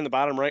shit grin in the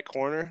bottom right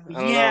corner? I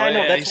don't know. I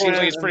know. He seems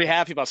like he's pretty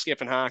happy about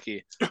skipping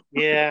hockey.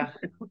 Yeah.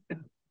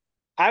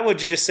 I would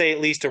just say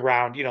at least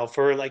around,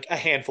 for like a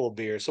handful of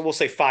beers. So we'll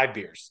say 5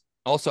 beers.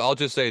 Also, I'll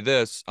just say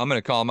this. I'm going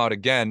to call him out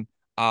again.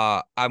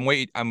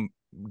 I'm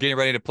getting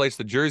ready to place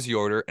the jersey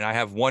order, and I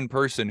have one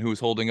person who's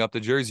holding up the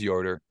jersey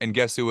order, and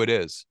guess who it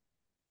is?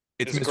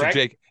 It's Mr.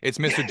 Jake. It's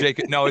Mr.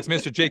 Jacob. No, it's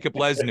Mr. Jacob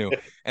Lesnew.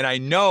 And I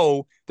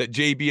know that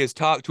JB has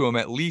talked to him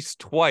at least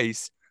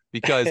twice,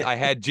 because I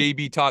had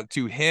JB talk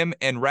to him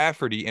and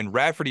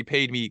Rafferty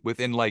paid me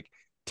within like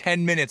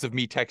 10 minutes of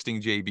me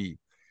texting JB.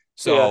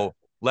 So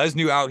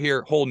Lesnew out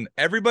here holding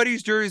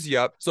everybody's jersey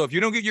up. So if you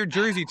don't get your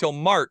jersey till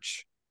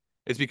March,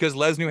 it's because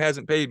Lesnew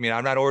hasn't paid me, and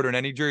I'm not ordering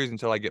any jerseys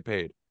until I get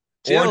paid.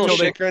 See that little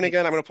shit grin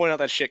again? I'm going to point out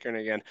that shit grin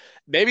again.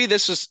 Maybe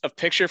this is a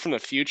picture from the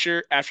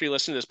future after you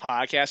listen to this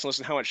podcast and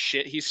listen to how much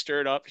shit he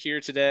stirred up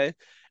here today.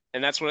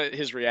 And that's what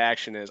his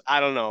reaction is. I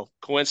don't know.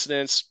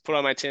 Coincidence, put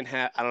on my tin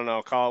hat. I don't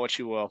know. Call it what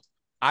you will.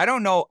 I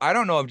don't know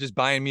if just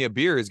buying me a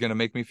beer is going to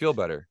make me feel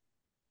better.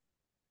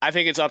 I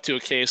think it's up to a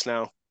case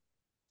now.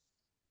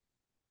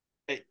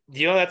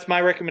 That's my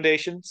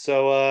recommendation.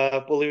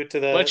 So we'll leave it to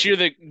the. But you're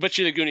the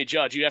Goonie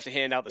judge. You have to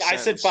hand out the. I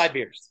said 5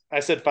 beers.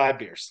 5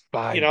 beers.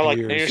 Like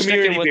you're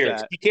sticking with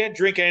beers. that. You can't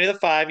drink any of the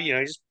 5.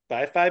 You just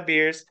buy 5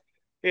 beers.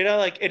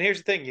 And here's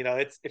the thing.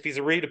 It's if he's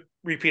a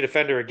repeat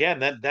offender again,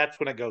 then that's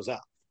when it goes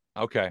up.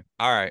 Okay.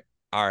 All right.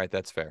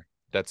 That's fair.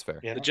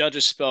 The judge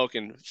has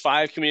spoken.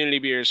 5 community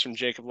beers from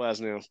Jacob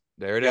Lesnew.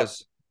 There it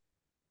is.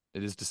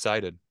 It is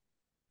decided.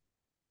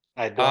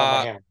 I don't have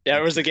my hammer. Yeah,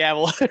 it was the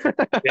gavel.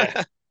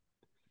 Yeah.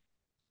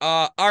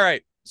 All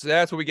right. So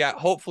that's what we got.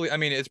 Hopefully, I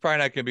mean, it's probably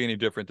not going to be any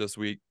different this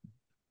week.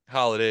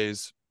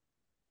 Holidays.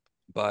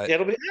 But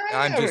it'll be.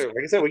 Like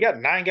I said, we got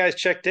 9 guys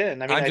checked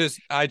in. I mean,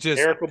 I just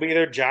Eric will be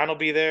there. John will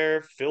be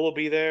there. Phil will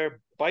be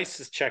there. Bice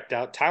is checked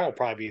out. Time will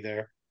probably be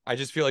there. I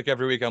just feel like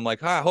every week I'm like,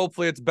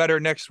 hopefully it's better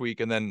next week.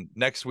 And then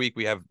next week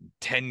we have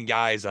 10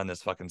 guys on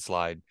this fucking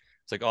slide.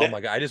 It's like, oh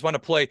my God, I just want to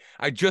play.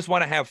 I just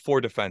want to have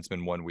 4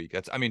 defensemen one week.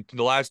 The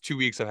last 2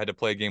 weeks I've had to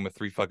play a game with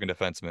 3 fucking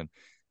defensemen,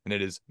 and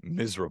it is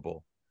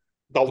miserable.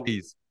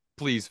 Please,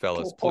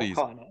 fellas, please.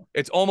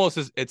 It's almost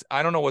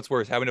I don't know what's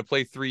worse, having to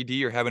play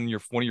 3D or having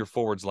one of your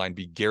forwards line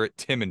be Garrett,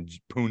 Tim, and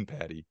Poon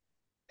Patty.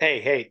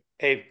 Hey,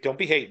 don't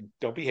be hating.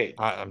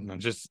 I'm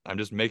just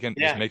making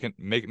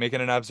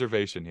an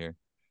observation here.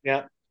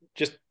 Yeah.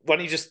 Why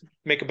don't you just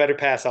make a better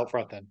pass out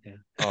front then? Yeah.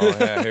 Oh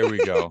yeah, here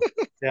we go.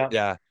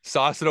 Yeah.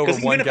 Sauce it over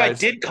one guy. If I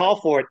did call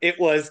for it, it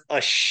was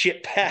a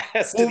shit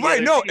pass. Well,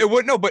 right. No, it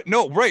would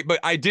right. But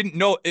I didn't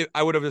know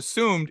I would have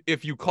assumed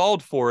if you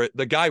called for it,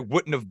 the guy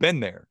wouldn't have been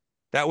there.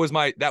 That was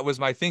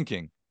my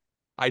thinking.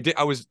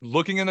 I was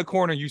looking in the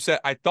corner.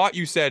 I thought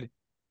you said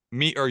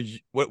me or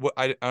what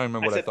I don't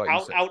remember what I thought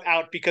you said.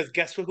 Out, because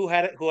guess who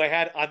I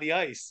had on the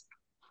ice?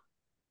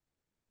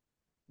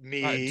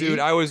 Me, dude.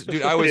 I was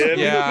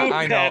yeah,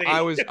 I know.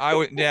 I was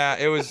yeah,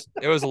 it was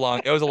a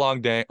long day. It was a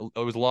long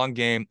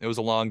game. It was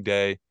a long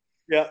day.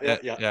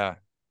 Yeah.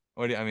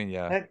 What do you, I mean,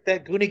 yeah.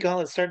 That Goonie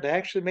Gauntlet started to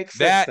actually make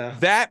sense now.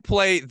 That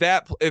play,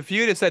 if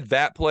you'd have said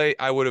that play,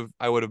 I would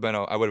have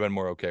been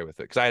more okay with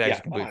it, because I had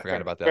actually completely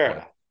forgotten about that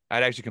play.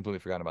 I'd actually completely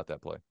forgotten about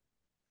that play.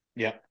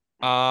 Yeah.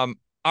 All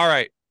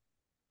right.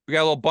 We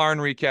got a little barn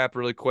recap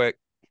really quick.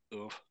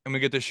 Oof. And we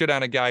get the shit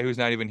on a guy who's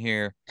not even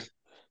here.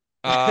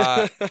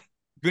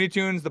 Goonie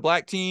Toons, the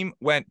black team,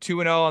 went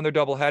 2-0 on their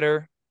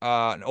doubleheader.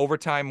 An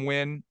overtime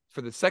win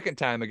for the second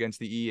time against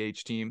the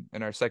EH team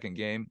in our second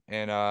game.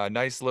 And a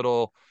nice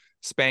little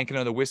spanking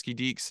of the Whiskey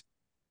Deeks.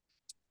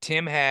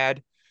 Tim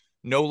had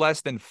no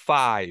less than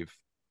 5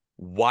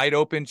 wide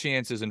open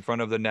chances in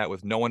front of the net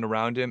with no one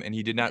around him, and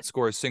he did not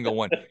score a single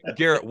one.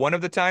 Garrett, one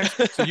of the times,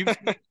 so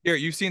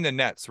you've seen the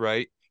nets,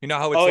 right? You know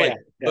how it's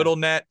little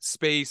net,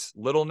 space,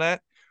 little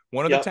net.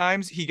 One of the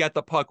times he got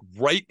the puck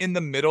right in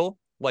the middle,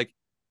 like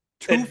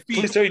 2 feet.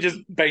 Please tell me he just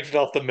banked it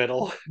off the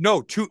middle.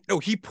 No,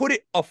 he put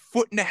it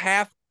 1.5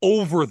 feet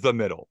over the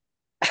middle.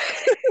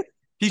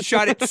 He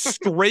shot it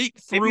straight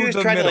Maybe he through was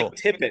the trying middle. to like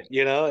tip it,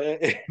 you know?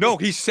 No,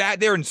 he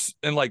sat there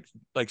and like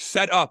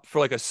set up for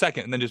like a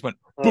second and then just went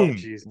Oh, boom.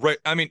 jeez. Right.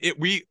 I mean, it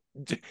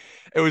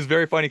was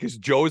very funny because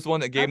Joe's the one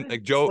that gave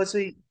like Joe. Was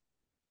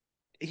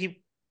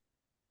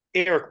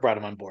Eric brought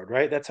him on board,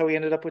 right? That's how he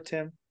ended up with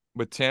Tim.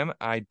 With Tim,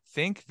 I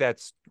think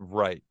that's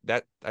right.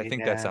 I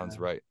think that Yeah. sounds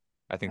right.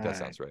 I think All that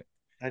sounds right.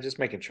 I'm just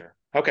making sure.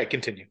 Okay,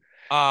 continue.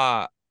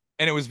 And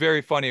it was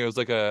very funny. It was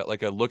like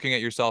a looking at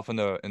yourself in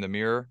the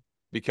mirror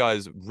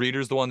because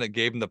Reader's the one that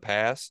gave him the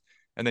pass,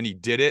 and then he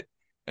did it,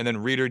 and then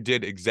Reader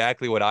did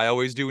exactly what I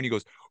always do, and he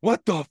goes,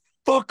 "What the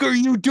fuck are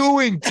you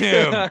doing,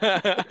 Tim?"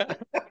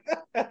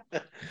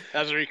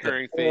 That's a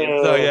recurring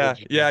theme. So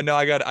yeah, no,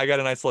 I got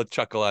a nice little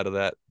chuckle out of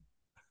that.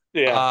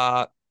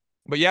 Yeah.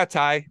 But yeah,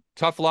 Ty,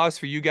 tough loss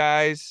for you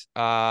guys.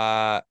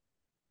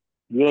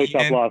 Really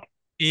tough loss.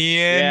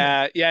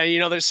 Ian. Yeah. You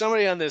know, there's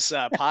somebody on this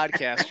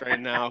podcast right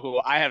now who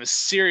I have a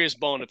serious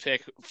bone to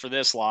pick for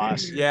this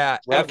loss. Yeah.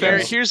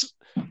 Garrett, here's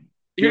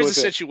the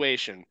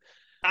situation.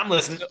 I'm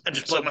listening. I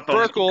just So plugged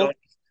my phone.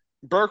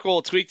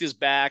 Burkle tweaked his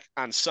back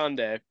on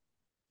Sunday,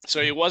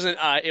 so he wasn't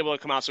able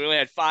to come out. So we only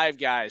had 5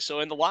 guys.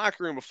 So in the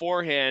locker room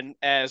beforehand,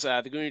 as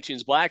the Goonie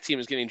Tunes black team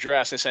is getting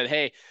dressed, I said,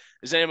 "Hey,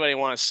 does anybody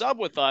want to sub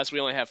with us? We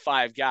only have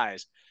 5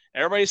 guys."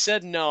 Everybody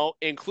said no,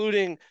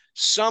 including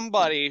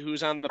somebody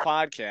who's on the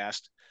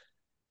podcast.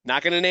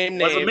 Not going to name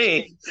names. Wasn't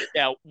me.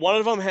 Yeah, one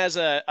of them has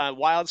a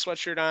Wild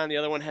sweatshirt on. The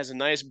other one has a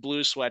nice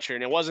blue sweatshirt.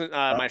 And it wasn't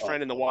my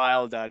friend in the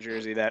Wild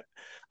jersey that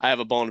I have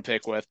a bone to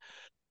pick with.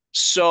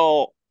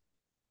 So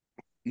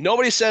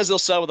nobody says they'll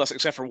sub with us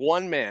except for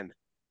one man,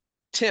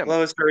 Tim. Well,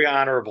 it was very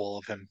honorable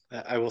of him.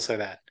 I will say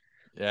that.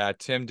 Yeah,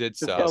 Tim did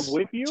To sub. sub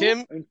with you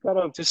Tim, instead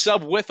of to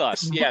sub with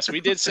us. Yes, we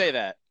did say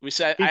that. We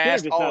said he I could have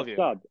asked just all not of you.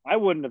 subbed. I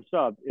wouldn't have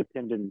subbed if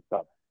Tim didn't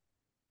sub.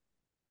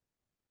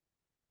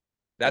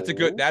 That's a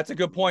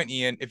good point,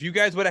 Ian. If you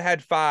guys would have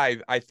had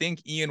 5, I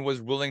think Ian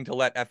was willing to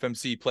let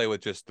FMC play with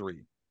just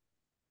 3.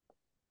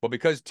 But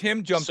because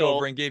Tim jumped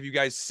over and gave you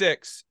guys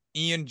 6,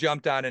 Ian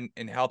jumped on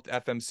and helped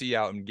FMC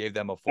out and gave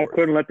them a 4. I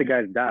couldn't let the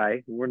guys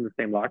die. We're in the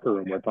same locker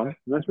room with them.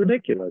 That's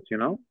ridiculous, you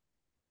know?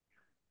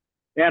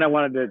 And I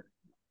wanted to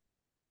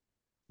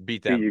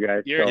beat them. you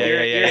guys. You're in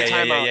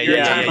timeout. You're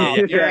in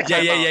timeout.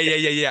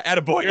 Yeah.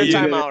 Attaboy, You're in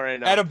Ian. timeout right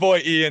now.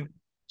 Attaboy, Ian.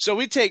 So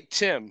we take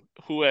Tim,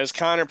 who, as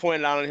Connor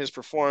pointed out in his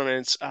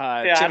performance,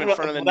 Yeah, Tim in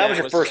front of the that net was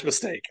your first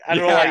mistake. I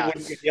don't know why you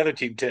wouldn't get the other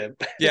team, Tim.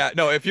 Yeah,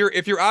 no, if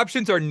your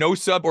options are no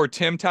sub or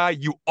Tim Ty,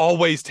 you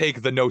always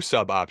take the no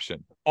sub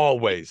option.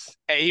 Always.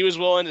 Hey, he was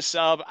willing to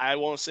sub. I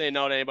won't say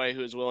no to anybody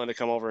who is willing to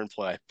come over and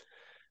play,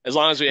 as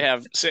long as we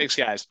have 6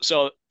 guys.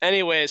 So,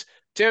 anyways,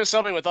 Tim's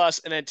subbing with us,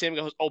 and then Tim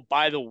goes, "Oh,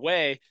 by the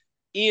way,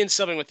 Ian's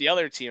subbing with the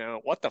other team." I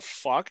went, "What the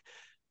fuck?"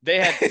 They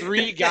had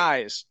 3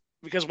 guys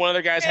because one of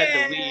their guys had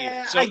to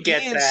leave. So I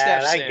get Ian that.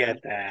 steps I in.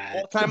 get that.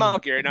 Well, time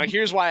out, Gary. Now,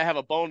 here's why I have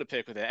a bone to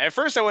pick with it. At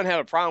first, I wouldn't have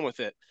a problem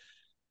with it.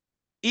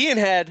 Ian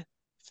had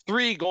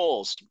 3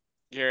 goals,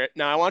 Garrett.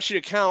 Now, I want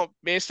you to count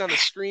based on the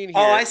screen here.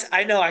 Oh,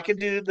 I know. I can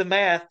do the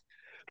math.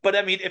 But,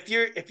 I mean, if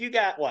you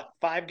got,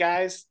 5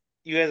 guys?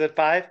 You guys had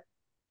 5?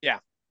 Yeah.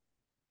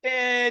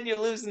 And you're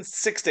losing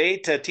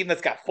 6-8 to a team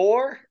that's got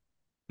 4?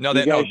 No,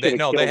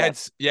 they had.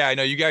 Yeah, I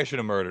know. You guys should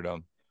have murdered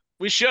them.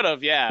 We should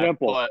have, yeah.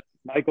 Simple. But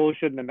my goal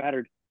shouldn't have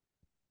mattered.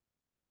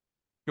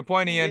 Good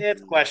point, Ian.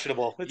 It's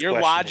questionable. Your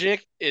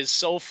logic is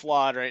so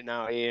flawed right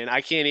now, Ian.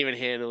 I can't even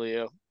handle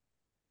you.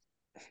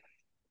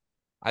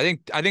 I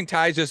think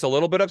Ty's just a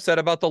little bit upset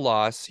about the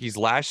loss. He's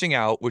lashing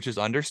out, which is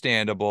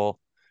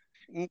understandable.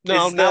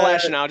 No, not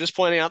lashing out. Just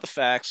pointing out the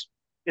facts.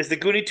 Is the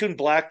Goonie Toon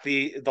Black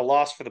the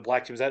loss for the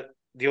black team? Is that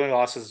the only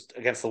losses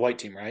against the white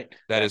team, right?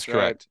 That is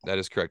correct. Right. That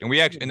is correct.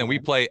 And then we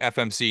play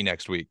FMC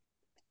next week.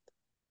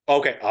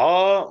 Okay. Yep.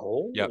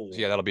 So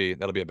yeah, that'll be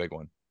a big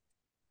one.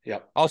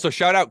 Yep. Also,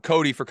 shout out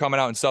Cody for coming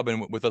out and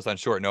subbing with us on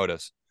short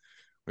notice.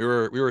 We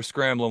were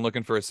scrambling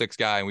looking for a 6th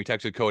guy, and we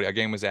texted Cody. Our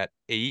game was at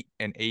 8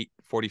 and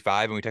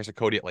 8:45, and we texted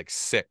Cody at like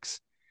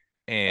 6.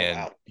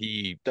 And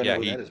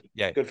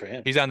good for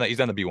him. He's on the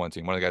B1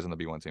 team. One of the guys on the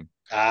B1 team.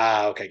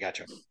 Okay,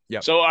 gotcha.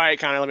 Yeah. So all right,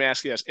 Connor, let me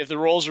ask you this: if the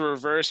roles were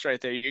reversed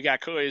right there, you got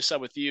Cody to sub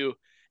with you.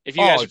 If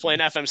you guys are playing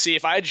FMC,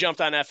 if I had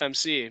jumped on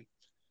FMC,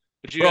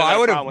 would you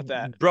have a problem with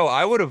that? Bro,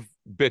 I would have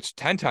bitched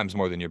 10 times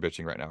more than you're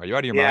bitching right now. Are you out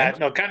of your mind?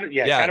 No, kind of.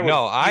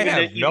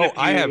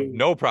 I have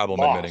no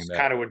problem admitting that.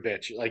 Kind of would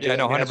bitch.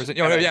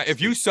 100%.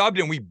 If you subbed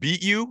and we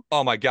beat you,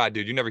 oh my god,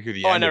 dude, you never hear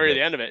the end. I never hear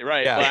the end of it,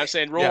 right? Yeah. But I'm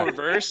saying role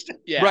reversed.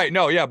 Yeah. Right.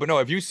 No. Yeah. But no,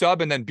 if you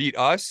sub and then beat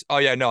us,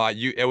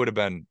 it would have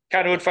been.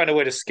 Kind of would find a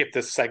way to skip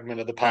this segment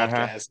of the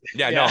podcast.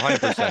 Yeah. No.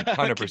 100%.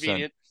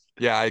 100%.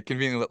 Yeah, I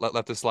conveniently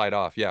let this slide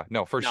off. Yeah,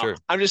 no, for sure.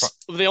 I'm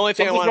just the only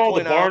thing I want to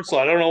point out. Barn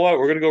slide. I don't know what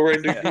we're gonna go right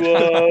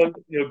into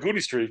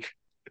Goonie streak.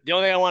 The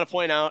only thing I want to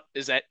point out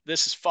is that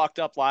this is fucked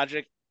up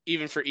logic,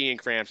 even for Ian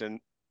Crampton.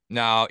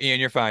 No, Ian,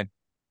 you're fine.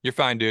 You're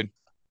fine, dude.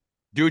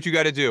 Do what you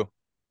got to do.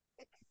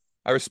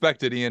 I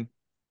respect it, Ian.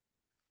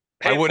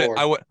 Pay it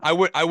forward. I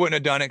wouldn't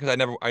have done it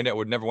because I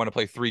would never want to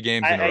play 3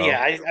 games in a row.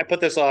 I put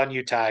this on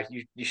you, Ty.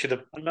 You should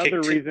have Another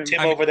kicked reason-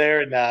 Tim over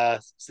there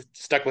and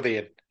stuck with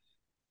Ian.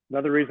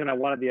 Another reason I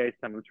wanted the ice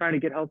time. I'm trying to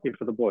get healthy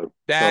for the boys.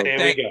 Thank you,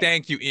 Ian.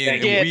 Thank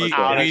Get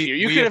out of here.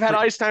 You could have had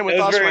ice time with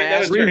us. That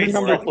was very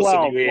selfless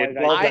of you, Ian.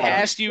 Well I done.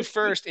 asked you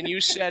first, and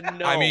you said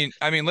no. I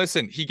mean,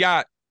 listen, he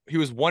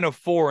was 1 of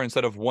 4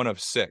 instead of 1 of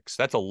 6.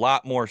 That's a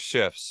lot more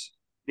shifts.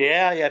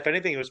 Yeah. If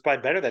anything, it was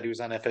probably better that he was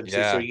on FMC,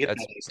 so you get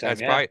that ice time.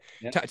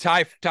 That's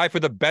probably Ty, for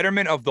the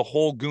betterment of the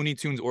whole Goonie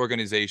Tunes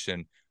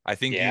organization. I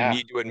think you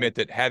need to admit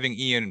that having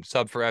Ian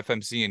sub for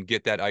FMC and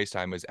get that ice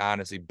time is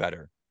honestly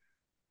better.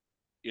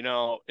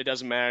 It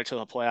doesn't matter till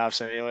the playoffs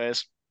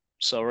anyways.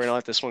 So we're gonna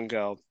let this one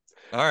go.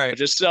 All right. But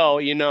just so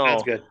you know,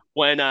 Sounds good.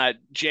 when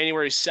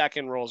January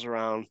 2nd rolls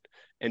around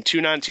and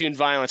Toon on Toon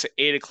violence at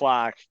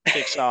 8:00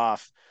 kicks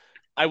off,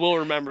 I will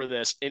remember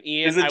this. And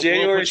Ian, Is it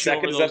January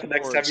 2nd? Is that the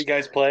next time you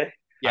guys play?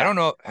 I don't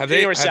know.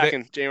 January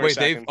 2nd. January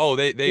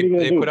 2nd.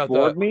 They put out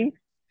board the. me?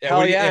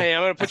 Hell yeah,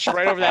 I'm gonna put you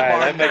right over that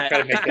bar. I might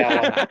try to make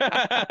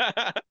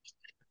that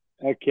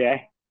one.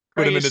 Okay.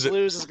 Put him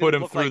Put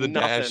him through the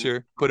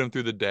dasher. Put him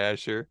through the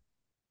dasher.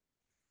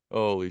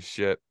 Holy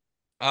shit.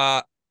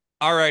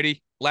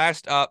 Alrighty.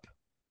 Last up,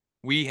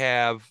 we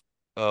have.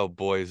 Oh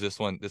boy, this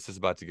is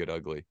about to get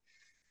ugly.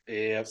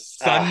 Yep.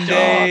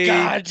 Sunday. Oh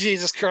God,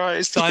 Jesus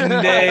Christ.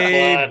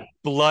 Sunday,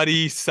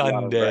 bloody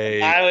Sunday.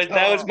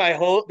 That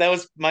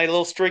was my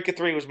little streak of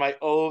 3 was my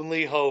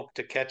only hope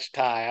to catch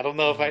Ty. I don't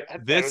know if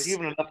there was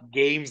even enough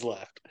games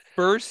left.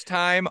 First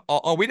time.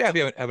 Oh, we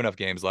didn't have enough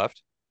games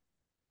left.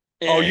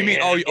 You mean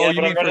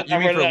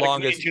for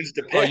longest?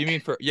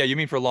 You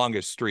mean for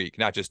longest streak,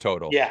 not just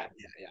total. Yeah.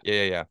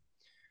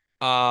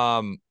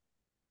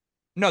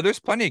 No, there's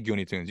plenty of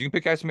Goonie Tunes. You can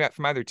pick guys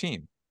from either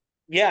team.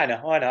 Yeah, I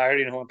know. I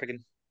already know who I'm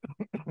picking.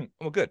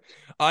 Well, good.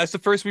 It's the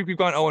first week we've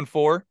gone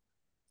 0-4.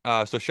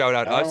 So shout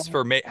out us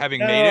for having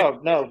made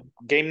it. No,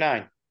 game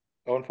 9,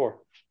 0-4.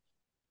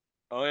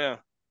 Oh yeah.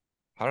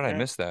 How did I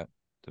miss that?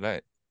 How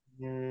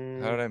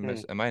did I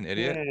miss? Am I an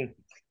idiot?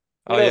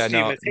 No.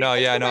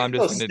 I'm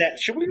just.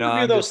 Should we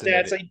review those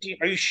stats?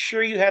 Are you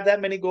sure you have that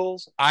many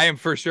goals? I am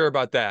for sure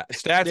about that.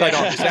 Stats I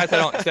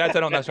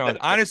don't mess around with.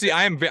 Honestly,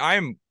 I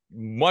am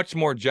much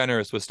more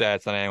generous with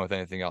stats than I am with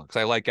anything else because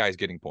I like guys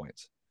getting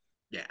points.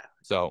 Yeah.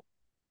 So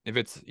if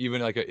it's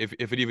even like if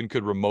it even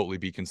could remotely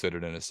be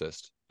considered an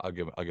assist, I'll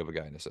give a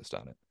guy an assist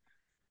on it.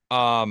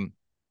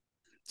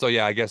 So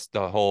yeah, I guess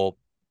the whole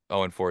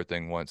 0-4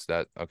 thing once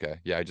that okay.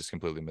 Yeah, I just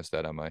completely missed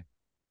that on my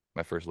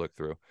first look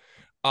through.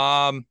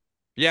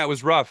 Yeah, it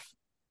was rough.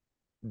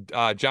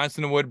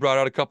 Johnson and Wood brought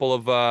out a couple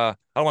of I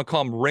don't want to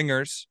call them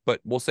ringers, but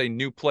we'll say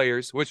new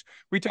players, which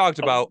we talked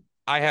about.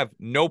 I have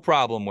no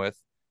problem with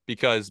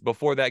because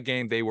before that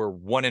game they were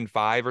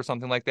 1-5 or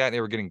something like that. And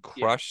they were getting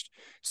crushed.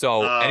 Yeah.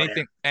 So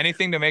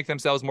anything to make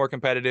themselves more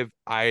competitive,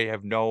 I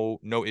have no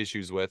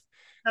issues with.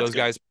 That's those good.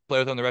 Guys play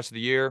with them the rest of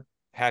the year.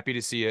 Happy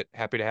to see it.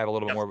 Happy to have a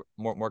little bit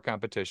more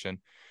competition.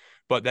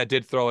 But that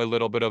did throw a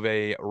little bit of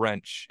a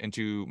wrench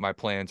into my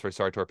plans for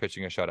Sartor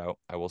pitching a shutout.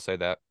 I will say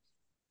that.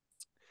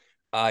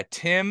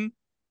 Tim,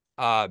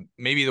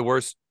 maybe the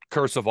worst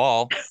curse of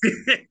all,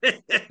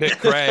 hit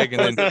Craig,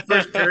 and then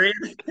first period.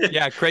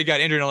 Yeah, Craig got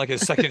injured on like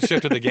his second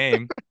shift of the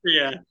game.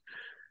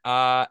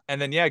 Yeah. And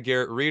then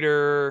Garrett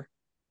Reeder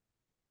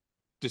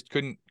just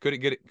couldn't get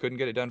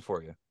it done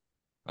for you.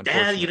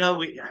 Yeah,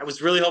 I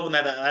was really hoping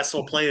that last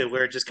little play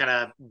where it just kind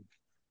of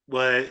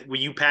when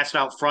you passed it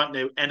out front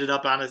and it ended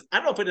up on his. I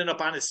don't know if it ended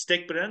up on his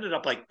stick, but it ended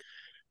up like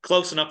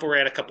close enough where we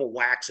had a couple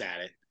whacks at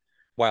it.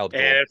 Wild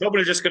goal. And I was hoping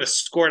it was just going to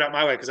score it out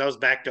my way because I was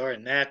backdoor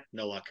and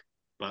no luck.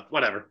 But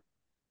whatever.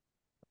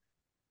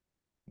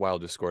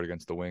 Wild just scored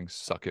against the Wings.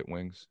 Suck it,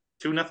 Wings.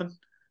 2-0.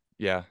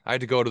 Yeah, I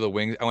had to go to the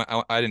Wings.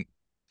 I didn't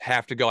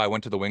have to go. I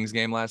went to the Wings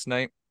game last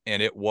night,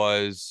 and it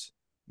was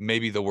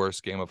maybe the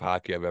worst game of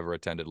hockey I've ever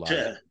attended live.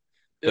 Yeah.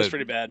 It was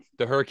pretty bad.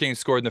 The Hurricanes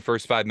scored in the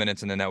first 5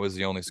 minutes, and then that was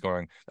the only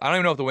scoring. I don't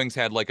even know if the Wings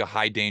had like a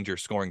high danger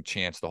scoring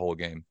chance the whole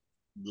game.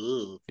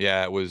 Ugh.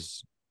 Yeah, it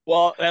was.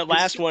 Well, that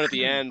last one at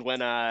the end when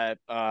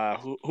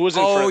who was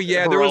in front?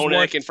 Yeah, there was one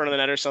in front of the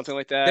net or something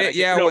like that.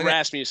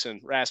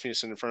 Rasmussen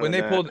in front of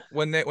the net.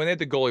 When they had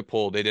the goalie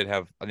pulled, they did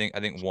have I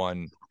think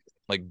one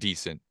like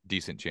decent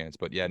chance,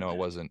 but yeah, no, it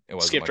wasn't. It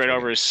wasn't skipped right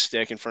over his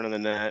stick in front of the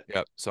net.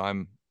 Yep. So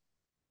I'm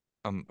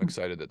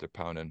excited that they're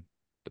pounding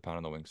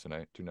the Wings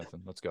tonight. 2-0.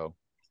 Let's go.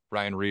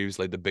 Ryan Reeves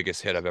laid the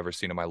biggest hit I've ever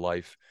seen in my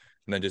life,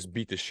 and then just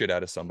beat the shit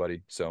out of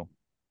somebody. So.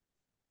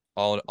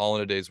 All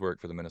in a day's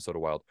work for the Minnesota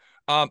Wild.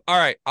 All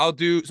right, I'll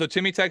do. So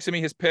Timmy texted me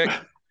his pick.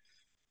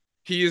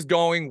 He is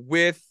going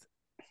with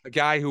a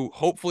guy who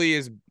hopefully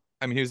is.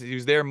 I mean, he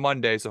was there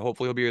Monday, so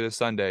hopefully he'll be here this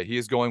Sunday. He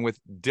is going with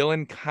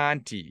Dylan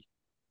Conti,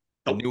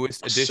 the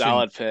newest addition.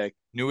 Solid pick.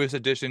 Newest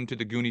addition to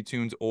the Goonie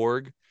Tunes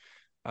org.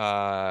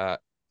 Yeah.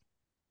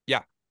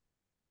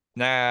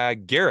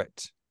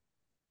 Garrett.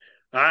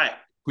 All right.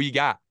 Who you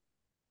got?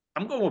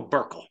 I'm going with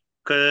Burkle.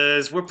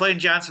 Because we're playing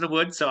Johnson and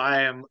Wood, so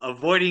I am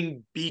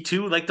avoiding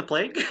B2 like the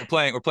plague.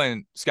 We're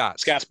playing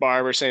Scott's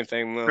Barber, same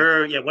thing. What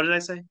did I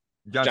say?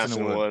 Johnson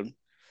and Wood.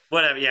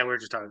 Whatever. Yeah, we're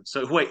just talking.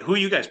 So wait, who are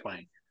you guys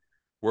playing?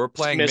 We're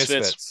playing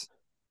Misfits.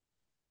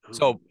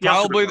 So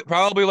Yeah,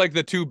 probably like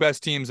the two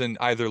best teams in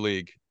either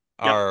league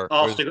are.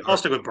 I'll stick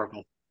with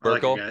Burkle. I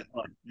like your Burkle. guy.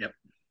 Yep.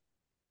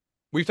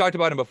 We've talked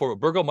about him before,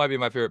 but Burkle might be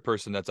my favorite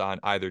person that's on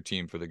either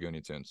team for the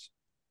Goonie Tunes.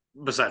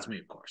 Besides me,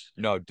 of course.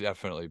 No,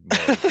 definitely.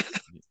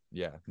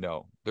 Yeah,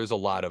 no. There's a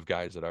lot of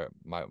guys that are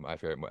my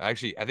favorite.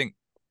 Actually, I think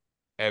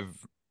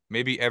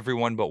maybe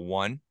everyone but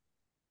one.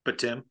 But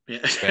Tim, yeah,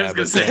 Yeah, I was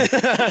gonna say,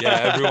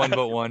 yeah, everyone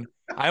but one.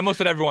 I almost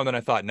said everyone, then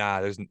I thought,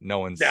 there's no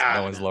one's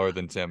lower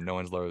than Tim. No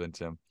one's lower than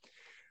Tim.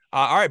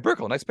 All right,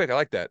 Burkle, nice pick. I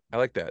like that.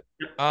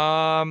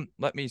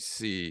 Let me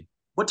see.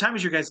 What time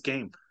is your guys'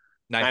 game?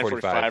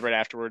 9:45 right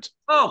afterwards.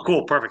 Oh,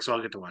 cool, perfect. So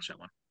I'll get to watch that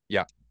one.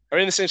 Yeah. Are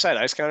you in the same side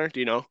ice, Connor?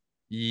 Do you know?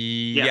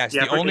 Yes.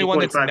 The only one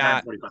that's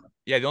not.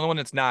 Yeah, the only one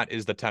that's not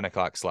is the 10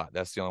 o'clock slot.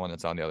 That's the only one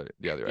that's on the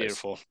other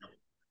Beautiful. ice.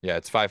 Yeah,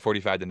 it's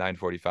 5:45 to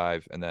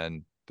 9:45, and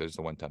then there's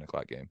the 10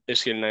 o'clock game.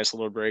 Just get a nice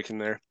little break in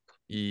there.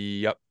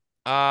 Yep.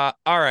 All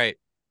right.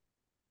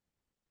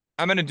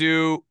 I'm gonna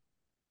do.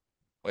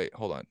 Wait,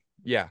 hold on.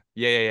 Yeah.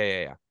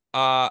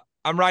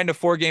 I'm riding a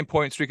 4-game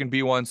point streak in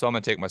B1, so I'm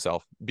gonna take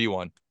myself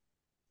B1.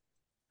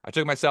 I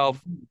took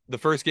myself the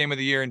first game of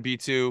the year in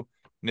B2,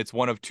 and it's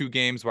one of 2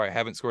 games where I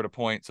haven't scored a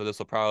point, so this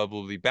will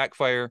probably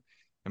backfire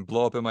and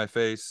blow up in my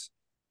face.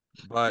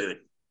 But Good.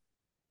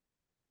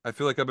 I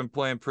feel like I've been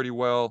playing pretty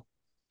well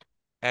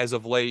as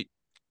of late.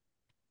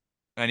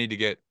 I need to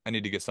get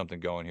something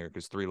going here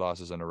because 3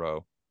 losses in a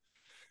row.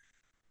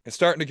 It's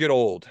starting to get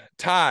old.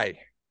 Ty,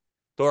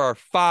 there are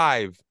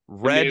 5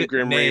 red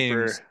names.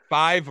 Reaper.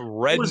 5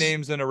 red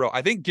names in a row.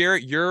 I think,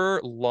 Garrett,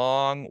 your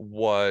long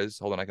was,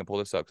 hold on, I can pull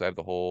this up because I have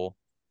the whole.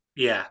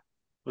 Yeah.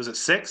 Was it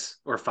 6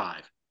 or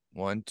 5?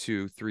 1,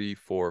 2, 3,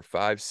 4,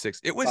 5,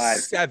 6. It was 5.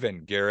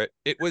 7, Garrett.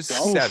 It was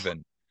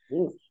 7.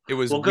 It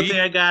was good thing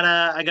I got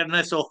a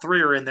nice little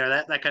 3er in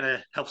there. That kind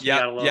of helps me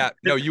out a little. Yeah.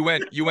 No, you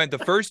went the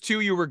first 2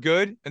 you were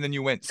good, and then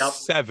you went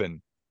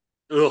 7.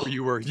 Ugh.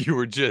 You were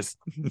just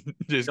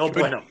no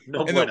bueno.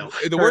 No bueno.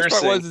 The worst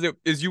part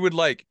was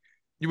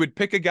you would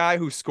pick a guy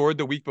who scored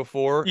the week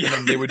before, and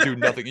then they would do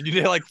nothing. And you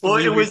did like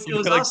 3 weeks. It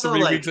was like also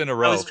 3 weeks in a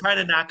row. I was trying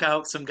to knock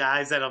out some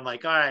guys that I'm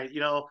like, all right,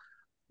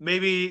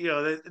 maybe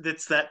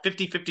it's that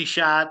 50-50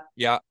 shot.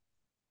 Yeah.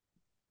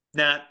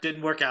 Nah,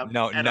 didn't work out.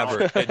 No,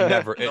 never.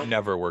 It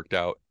never worked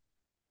out.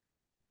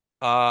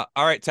 All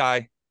right,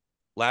 Ty.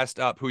 Last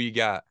up, who you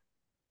got?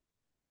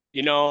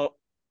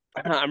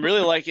 I'm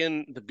really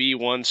liking the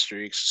B1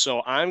 streaks,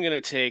 so I'm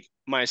gonna take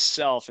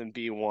myself in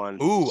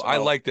B1. Ooh, so, I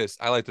like this,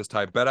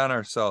 Ty. Bet on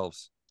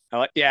ourselves.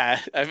 I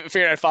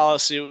figured I'd follow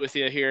suit with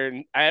you here,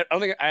 and I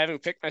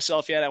haven't picked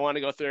myself yet. I want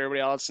to go through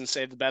everybody else and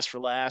save the best for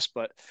last,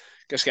 but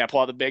guess gotta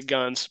pull out the big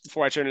guns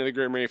before I turn to the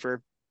Grim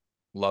Reaper.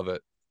 Love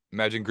it.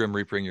 Imagine Grim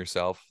Reapering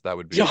yourself. That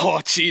would be.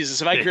 Oh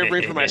Jesus! If I Grim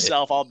Reaper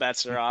myself, all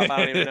bets are off.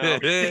 I don't even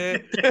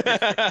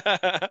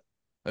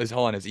know.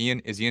 Hold on, is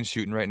Ian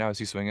shooting right now? Is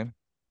he swinging?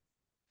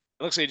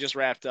 It looks like he just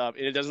wrapped up,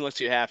 and it doesn't look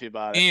too happy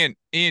about it.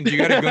 Ian, do you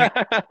got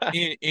a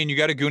Ian, you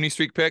got a Goonie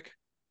streak pick?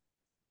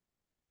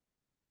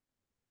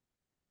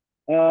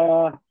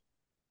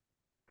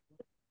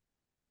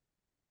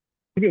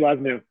 Maybe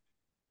Lesnu.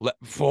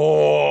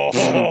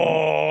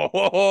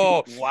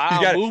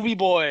 Wow, movie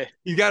boy.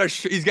 He's got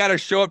to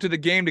show up to the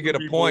game to get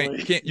a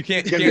point. You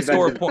can't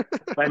score a point.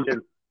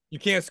 You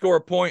can't score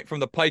a point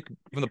from the Pike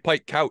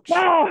couch. No!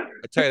 I'll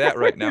tell you that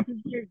right now.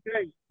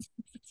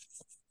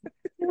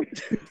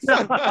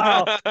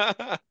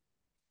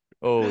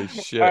 Holy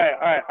shit! All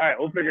right.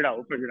 We'll figure it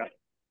out.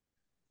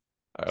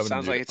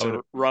 Sounds like it's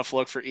a rough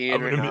look for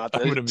Ian right now at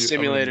the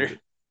simulator.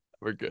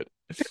 We're good.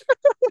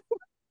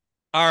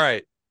 All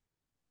right.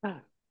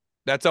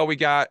 That's all we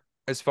got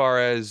as far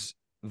as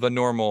the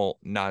normal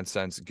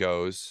nonsense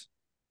goes.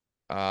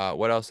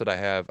 What else did I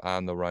have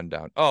on the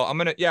rundown? Oh,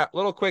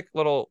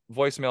 little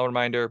voicemail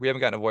reminder. We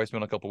haven't gotten a voicemail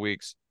in a couple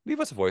weeks. Leave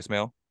us a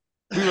voicemail.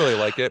 We really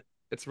like it.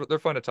 They're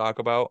fun to talk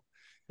about.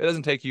 It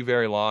doesn't take you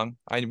very long.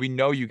 We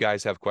know you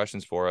guys have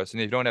questions for us,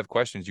 and if you don't have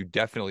questions, you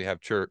definitely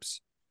have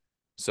chirps.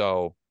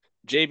 So,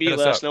 JB,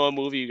 let us know what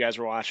movie you guys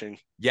were watching.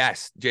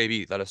 Yes,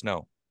 JB, let us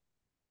know.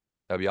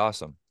 That'd be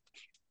awesome.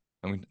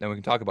 And then we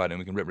can talk about it, and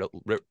we can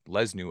rip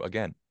Lesnu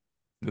again.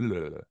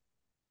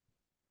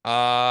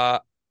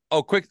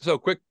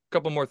 Quick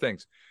couple more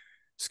things.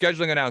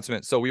 Scheduling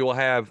announcement. So we will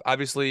have,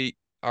 obviously,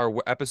 our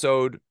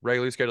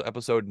regularly scheduled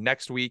episode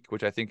next week,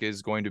 which I think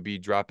is going to be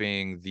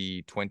dropping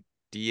the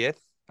 20th.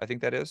 I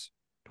think that is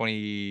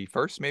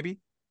 21st, maybe.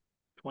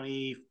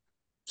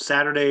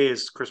 Saturday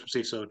is Christmas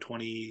Eve, so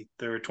 23rd,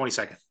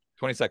 22nd.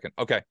 22nd.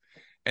 Okay.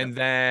 And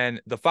then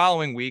the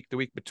following week, the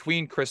week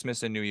between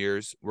Christmas and New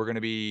Year's,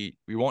 we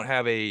won't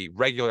have a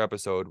regular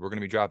episode. We're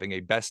going to be dropping a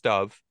best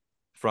of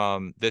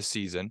from this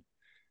season.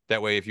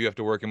 That way, if you have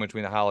to work in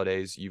between the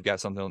holidays, you've got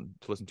something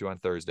to listen to on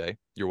Thursday.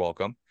 You're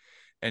welcome.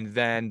 And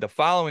then the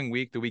following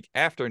week, the week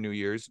after New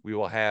Year's, we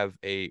will have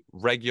a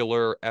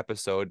regular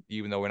episode,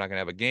 even though we're not going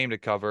to have a game to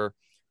cover.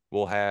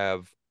 We'll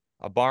have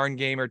a barn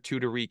game or 2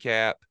 to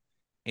recap,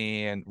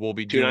 and we'll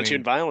be doing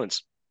Toon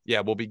violence.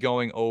 Yeah, we'll be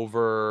going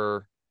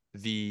over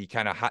the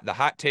kind of the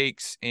hot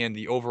takes and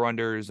the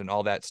over-unders and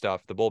all that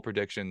stuff, the bowl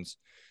predictions,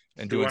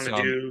 and Do you doing want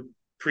to some do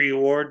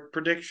pre-award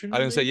predictions? I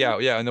didn't say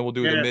maybe? yeah, and then we'll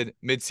do Yeah. the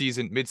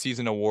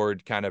mid-season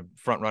award kind of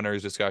front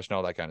runners discussion,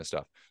 all that kind of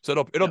stuff.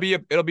 So it'll be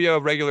a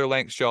regular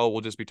length show.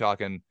 We'll just be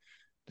talking,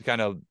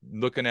 kind of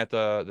looking at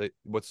the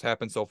what's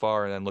happened so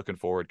far, and then looking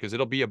forward, because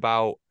it'll be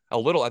about a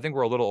little. I think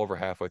we're a little over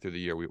halfway through the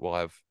year. We'll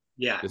have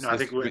I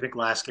think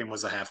last game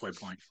was the halfway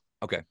point.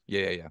 Okay,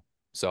 yeah.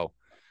 So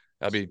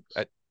that'll be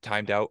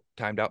timed out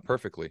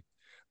perfectly.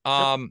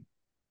 All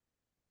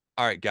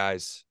right,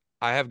 guys,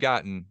 I have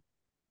gotten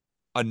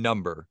a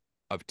number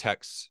of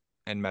texts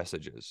and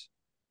messages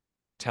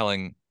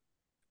telling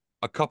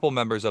a couple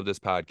members of this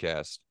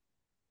podcast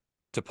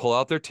to pull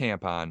out their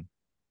tampon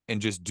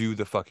and just do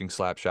the fucking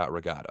slap shot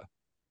regatta.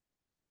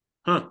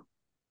 Can't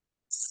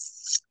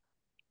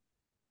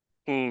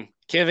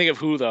think of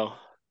who though.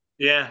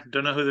 Yeah,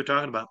 don't know who they're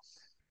talking about.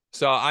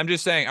 So I'm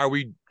just saying, are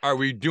we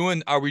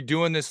doing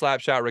this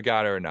slap shot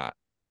regatta or not?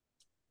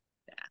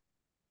 Yeah.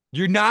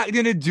 You're not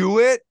gonna do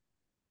it?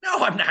 No,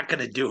 I'm not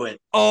going to do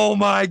it. Oh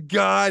my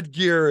God,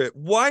 Garrett.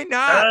 Why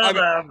not? Oh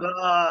my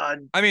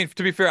God. I mean,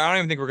 to be fair, I don't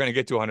even think we're going to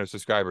get to 100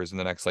 subscribers in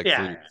the next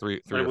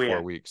three or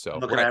 4 weeks. So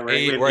we're at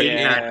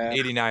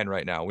 89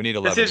 right now. We need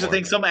 11 Here's the more.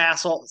 thing. Some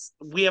assholes,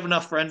 we have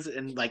enough friends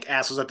and like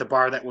assholes at the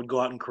bar that would go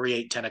out and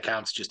create 10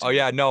 accounts just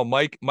to no,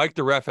 Mike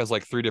the ref has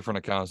like 3 different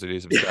accounts that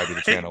he's subscribed to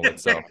the channel with.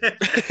 So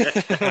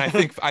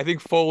and I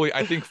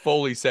think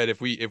Foley said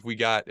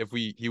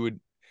he would,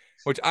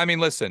 which, I mean,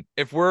 listen,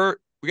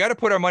 we got to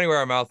put our money where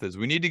our mouth is.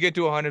 We need to get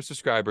to 100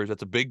 subscribers.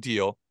 That's a big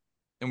deal.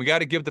 And we got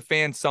to give the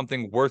fans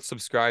something worth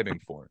subscribing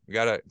for.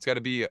 It's got to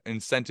be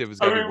incentive.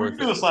 It's got to be worth it.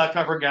 Do the slap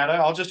shot regatta.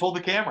 I'll just hold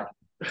the camera.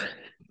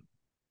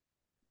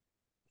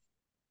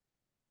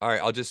 All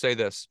right, I'll just say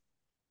this.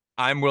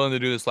 I'm willing to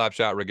do the slap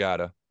shot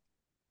regatta.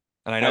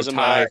 And I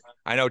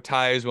know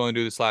Ty is willing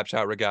to do the slap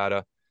shot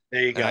regatta.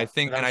 There you go.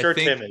 And I'm sure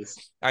Tim is.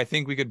 I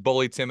think we could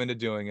bully Tim into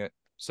doing it.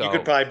 So you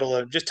could probably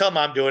bully him. Just tell him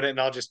I'm doing it and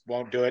I'll just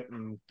won't do it.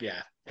 And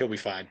yeah, he'll be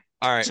fine.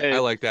 All right, I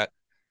like that.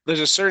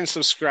 There's a certain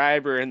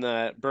subscriber in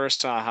the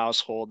Burstaw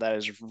household that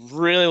is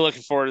really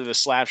looking forward to the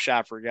slap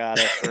shot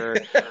regatta for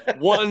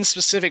one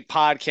specific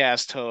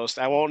podcast host.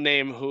 I won't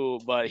name who,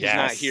 but he's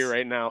not here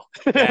right now.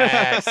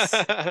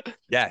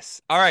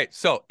 Yes. All right,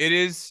 so it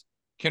is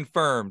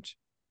confirmed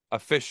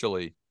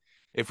officially.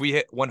 If we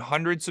hit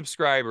 100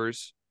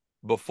 subscribers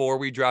before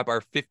we drop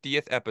our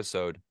 50th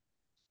episode,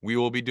 we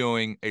will be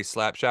doing a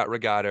slap shot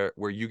regatta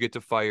where you get to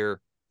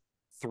fire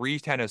 3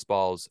 tennis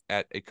balls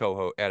at a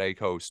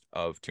host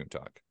of Toon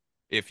Talk.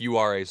 If you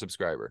are a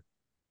subscriber,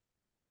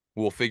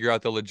 we'll figure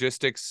out the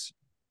logistics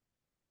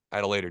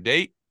at a later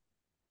date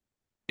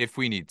if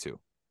we need to,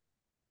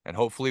 and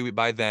hopefully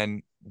by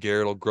then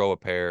Garrett will grow a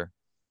pair.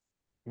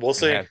 We'll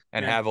see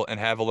and have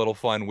a little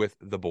fun with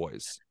the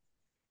boys.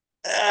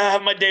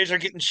 My days are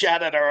getting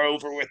shot at are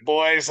over with,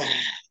 boys.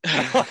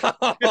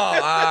 But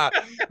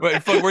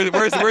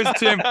where's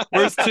Tim?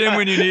 Where's Tim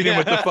when you need him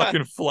with the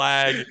fucking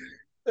flag?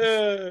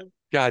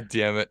 God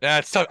damn it!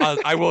 That's tough.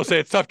 I will say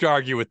it's tough to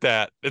argue with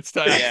that. It's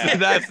tough. Yeah.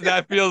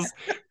 that feels.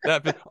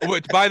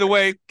 Which, by the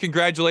way,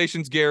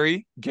 congratulations,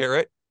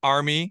 Garrett.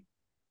 Army,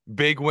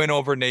 big win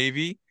over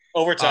Navy.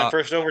 Overtime,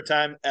 first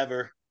overtime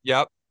ever.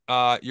 Yep.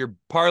 Your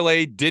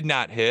parlay did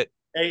not hit.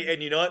 Hey,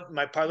 and you know what?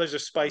 My parlays are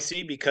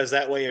spicy because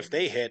that way, if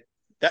they hit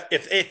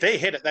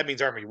it, that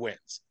means Army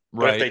wins.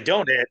 Right. But if they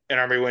don't hit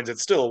and Army wins,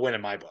 it's still a win in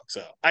my book.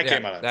 So I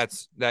came out of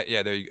that.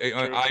 Yeah, there you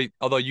go.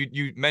 Although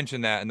you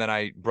mentioned that, and then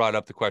I brought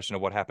up the question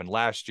of what happened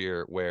last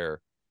year,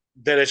 where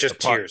that it's just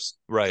tears,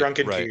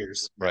 drunken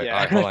tears. Right.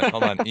 Yeah. All right,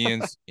 hold on.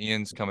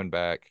 Ian's coming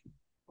back.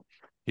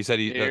 He said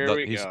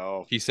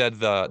he said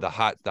the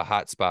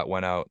hot spot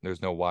went out.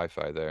 There's no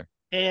Wi-Fi there.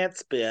 And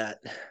spit.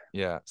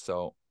 Yeah.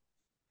 So,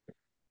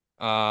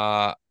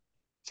 Slapshot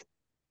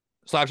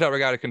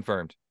Regatta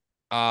confirmed.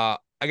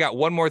 I got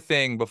one more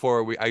thing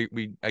before I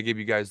gave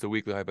you guys the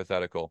weekly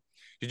hypothetical.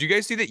 Did you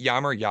guys see that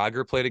Yammer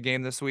Yager played a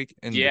game this week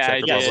in the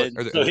Czech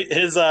Republic? So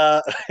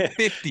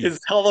his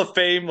Hall of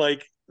Fame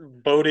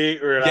voting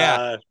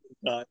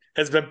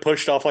has been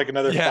pushed off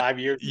another 5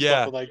 years.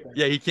 Something like that.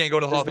 Yeah, he can't go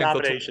to the Hall of Fame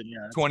until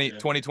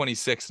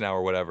 2026 now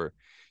or whatever.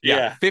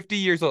 Yeah, 50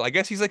 years old. I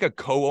guess he's like a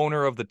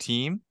co-owner of the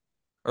team,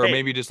 or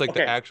maybe just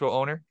the actual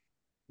owner.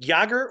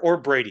 Yager or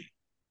Brady?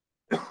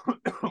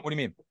 What do you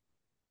mean?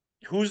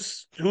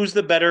 Who's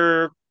the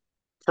better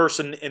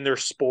person in their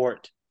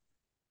sport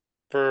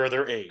for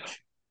their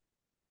age?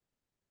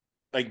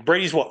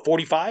 Brady's what,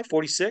 45,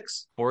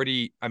 46?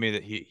 40. I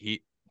mean,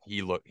 he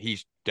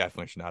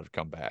definitely should not have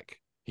come back.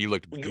 He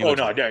looked bad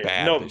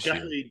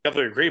definitely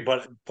agree.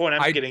 But the point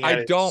I'm getting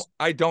at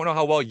I don't know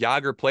how well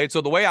Yager played.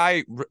 So the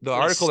way the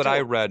article that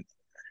I read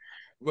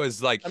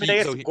was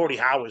Gordie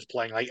Howe was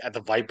playing at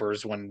the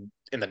Vipers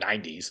in the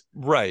 90s,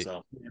 right?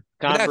 So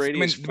Tom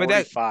Brady's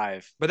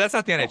 45, but that's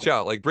not the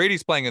NHL.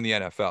 Brady's playing in the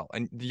NFL,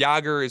 and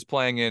Yager is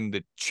playing in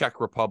the Czech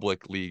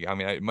Republic League. I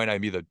mean, it might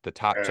not be the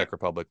top Czech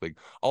Republic League.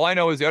 All I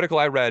know is the article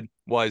I read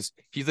was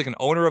he's an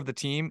owner of the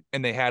team,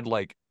 and they had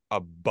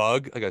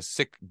bug, like a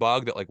sick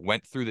bug that like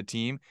went through the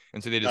team,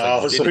 and so they just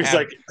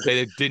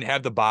they didn't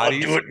have the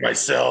bodies. I'll do it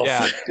myself.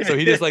 Yeah, so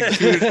he just like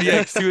literally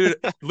just suited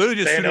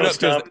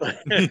up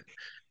because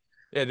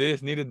yeah, they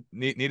just needed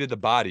the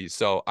bodies.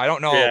 So I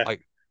don't know,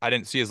 like I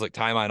didn't see his like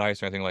time on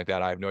ice or anything like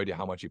that. I have no idea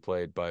how much he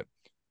played, but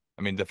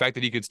I mean the fact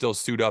that he could still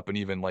suit up and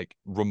even like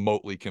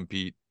remotely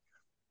compete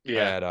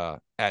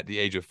at the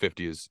age of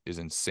 50 is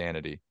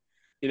insanity.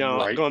 You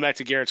know, going back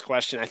to Garrett's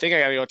question, I think I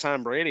got to go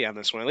Tom Brady on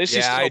this one. At least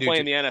he's still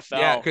playing the NFL.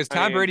 Yeah, because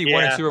Tom Brady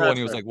won a Super Bowl when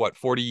he was like, what,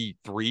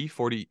 43,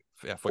 40?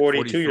 Yeah,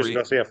 42 years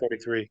ago. So, yeah,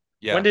 43.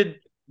 Yeah.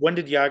 When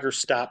did Yager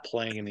stop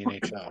playing in the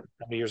NHL? How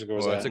many years ago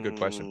was that? That's a good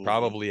question.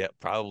 Probably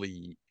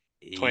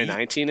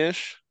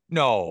 2019-ish?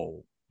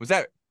 No. Was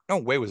that – no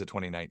way was it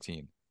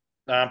 2019.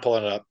 I'm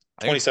pulling it up.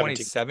 2017.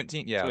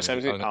 2017? Yeah.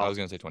 2017? I was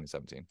going to say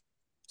 2017.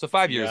 So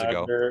 5 years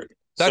ago.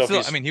 That's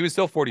still, I mean, he was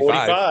still 45.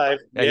 45.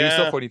 Yeah, he was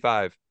still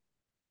 45.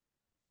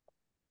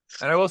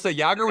 And I will say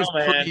Yager was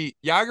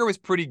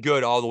pretty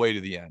good all the way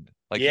to the end.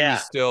 Like he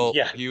was still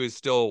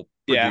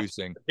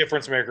producing.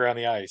 Difference maker on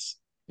the ice.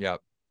 Yep.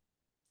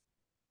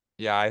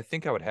 Yeah, I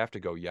think I would have to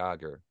go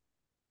Yager.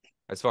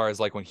 As far as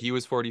like when he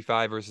was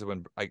 45 versus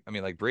when I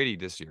mean like Brady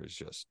this year is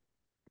just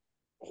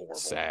horrible.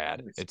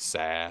 Sad. It's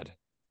sad.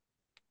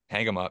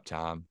 Hang him up,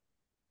 Tom.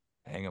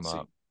 Hang him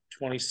up.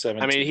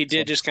 2017. I mean, he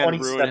did just kind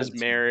of ruin his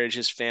marriage,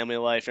 his family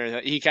life, and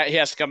everything. He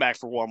has to come back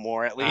for one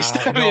more at least.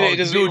 I mean,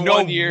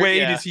 no way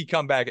does he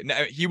come back.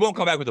 He won't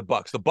come back with the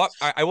Bucks. The Bucks,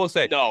 I will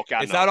say,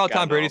 it's not all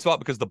Tom Brady's fault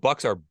because the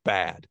Bucks are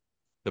bad.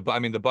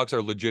 The Bucks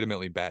are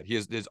legitimately bad.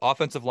 His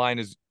offensive line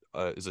is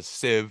a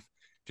sieve,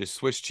 just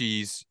Swiss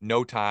cheese,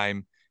 no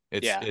time.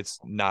 It's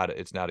not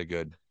a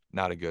good.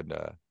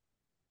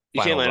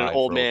 You can't let an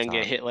old man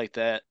get hit like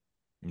that.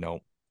 No.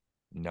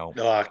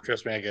 Oh,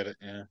 trust me, I get it.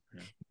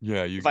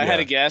 Yeah. If I had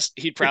to guess,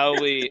 he'd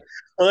probably.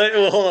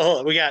 Hold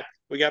on. We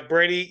got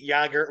Brady,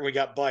 Yager, and we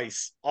got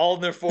Bice, all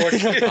in their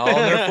 40s. All in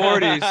their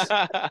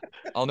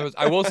 40s.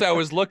 I will say, I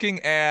was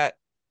looking at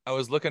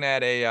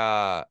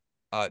a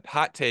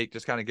hot take,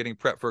 just kind of getting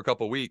prepped for a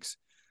couple weeks.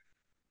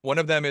 One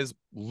of them is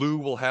Lou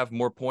will have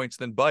more points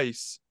than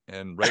Bice,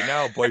 and right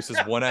now Bice is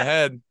one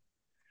ahead.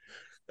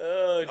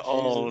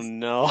 Oh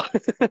no!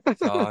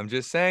 So I'm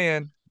just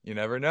saying, you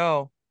never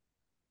know.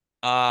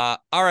 All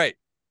right,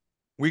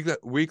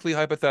 weekly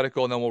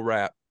hypothetical, and then we'll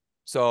wrap.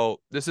 So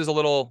this is a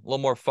little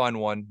more fun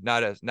one,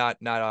 not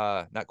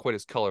quite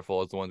as colorful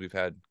as the ones we've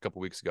had a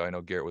couple weeks ago. I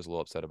know Garrett was a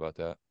little upset about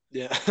that.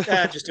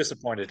 Yeah, just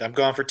disappointed. I'm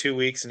gone for 2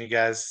 weeks, and you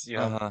guys,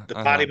 the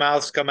potty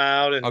mouths come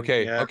out. And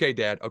okay,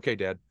 Dad.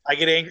 I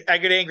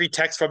get angry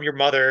texts from your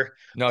mother.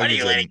 No, what are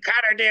you letting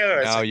Connor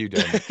do? No, you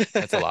didn't.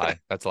 That's a lie.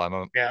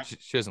 Mom. Yeah,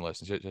 she doesn't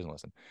listen. She doesn't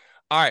listen.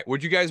 All right,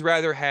 would you guys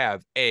rather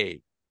have a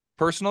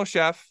personal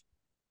chef,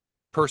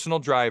 personal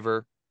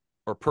driver,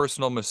 or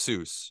personal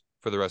masseuse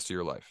for the rest of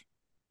your life?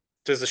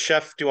 Does the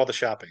chef do all the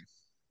shopping?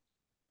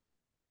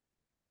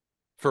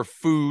 For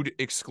food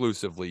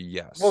exclusively,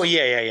 yes. Oh,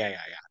 yeah.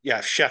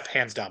 Chef,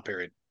 hands down,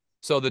 period.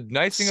 So the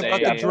nice thing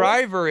about the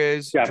driver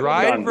is, you always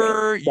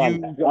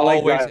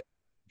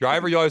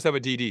have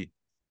a DD.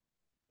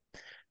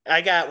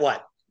 I got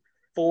what?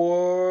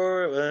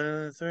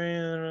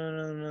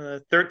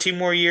 13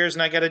 more years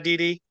and I got a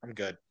DD? I'm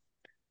good.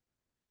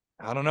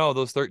 I don't know.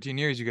 Those 13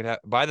 years you could have.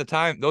 By the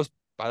time those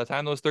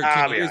 13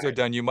 years are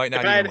done, you might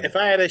not. If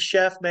I had a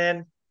chef,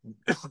 man,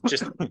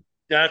 just don't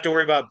have to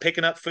worry about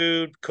picking up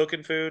food,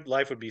 cooking food.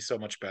 Life would be so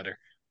much better.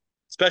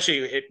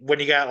 Especially when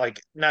you got, like,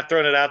 not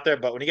throwing it out there,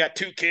 but when you got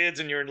 2 kids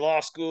and you're in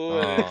law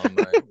school.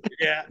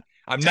 Yeah.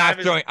 I'm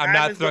not throwing it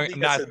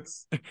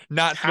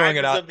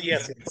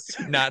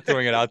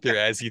out there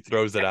as he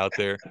throws it out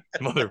there.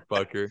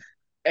 Motherfucker.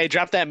 Hey,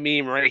 drop that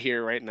meme right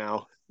here, right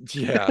now.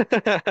 Yeah.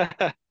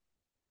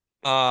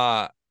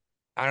 I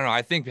don't know.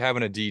 I think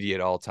having a DD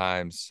at all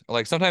times.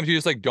 Like sometimes you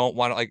just like don't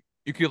want to, like,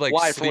 you could like.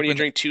 Why? For when you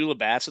drink 2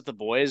 Labatt's with the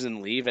boys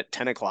and leave at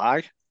 10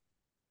 o'clock?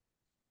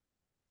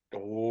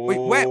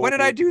 Wait, when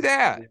did I do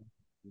that?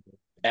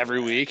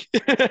 Every week.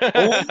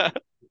 I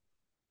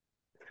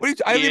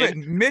leave at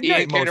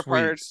midnight most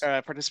weeks.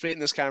 Participate in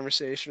this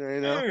conversation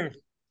right now.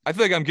 I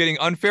feel like I'm getting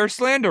unfair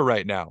slander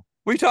right now.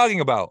 What are you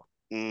talking about?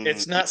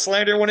 It's not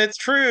slander when it's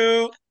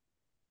true.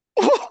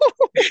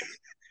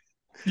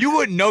 You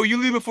wouldn't know.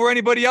 You leave before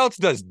anybody else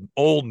does,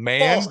 old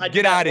man.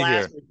 Get out of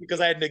here.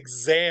 Because I had an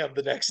exam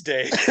the next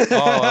day.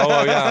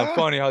 oh yeah.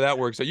 Funny how that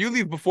works. So you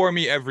leave before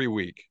me every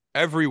week.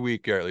 Every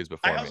week, Garrett leaves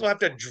before me. I also have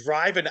to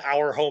drive an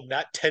hour home,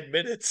 not 10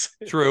 minutes.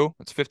 True.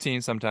 It's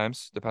 15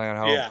 sometimes, depending on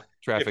how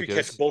traffic if you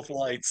catch both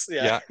lights.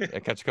 Yeah,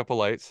 catch a couple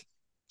lights.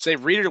 Say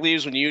Reader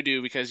leaves when you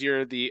do because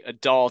you're the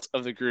adult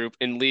of the group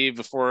and leave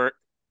before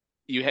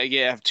you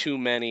have too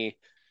many.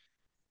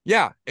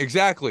 Yeah,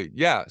 exactly.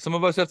 Yeah, some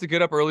of us have to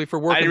get up early for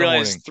work in the morning. I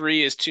realize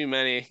 3 is too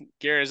many.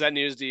 Garrett, is that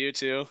news to you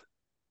too?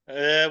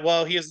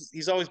 Well,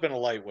 he's always been a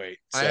lightweight.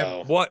 So. I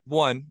am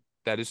one.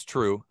 That is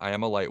true. I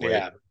am a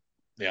lightweight.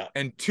 Yeah.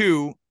 And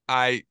 2,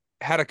 I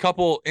had a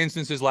couple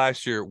instances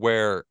last year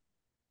where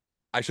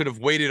I should have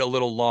waited a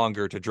little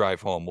longer to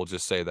drive home. We'll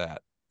just say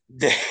that.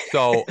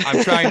 So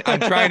I'm trying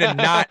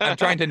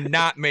to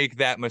not make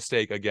that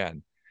mistake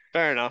again.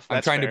 Fair enough.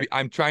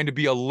 I'm trying to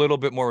be a little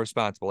bit more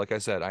responsible. Like I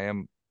said, I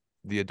am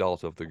the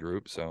adult of the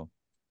group, so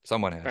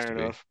someone has to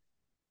be.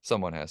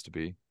 Someone has to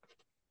be.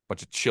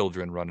 Bunch of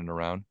children running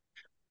around.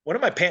 When are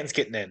my pants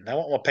getting in? I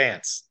want my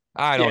pants.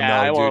 I don't know,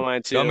 I dude. want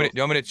mine too. You want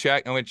me to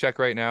check? I'm going to check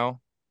right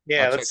now.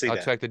 Yeah, I'll let's see. I'll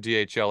check the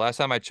DHL. Last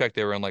time I checked,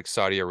 they were in like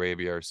Saudi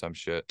Arabia or some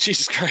shit.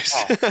 Jesus Christ.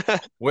 Oh.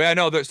 Well, I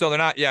know they're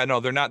not. Yeah, no,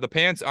 they're not. The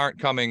pants aren't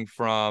coming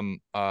from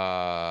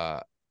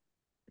where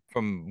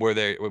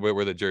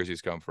the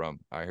jerseys come from.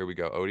 All right, here we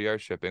go. ODR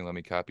shipping. Let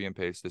me copy and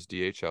paste this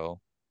DHL.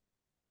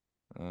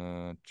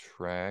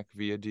 Track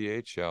via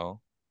DHL.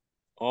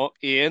 Oh,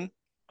 Ian.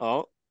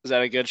 Oh, is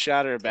that a good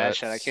shot or a bad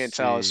shot? I can't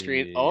tell on the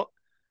screen. Oh.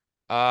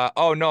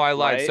 Oh no, I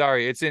lied. Right.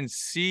 Sorry. It's in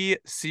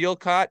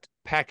Sialkot,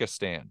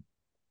 Pakistan.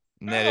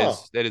 And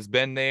that has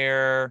been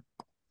there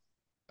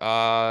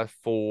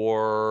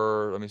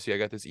for, let me see, I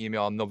got this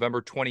email on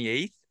November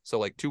 28th, so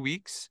like 2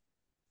 weeks.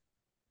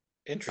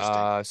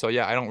 Interesting. So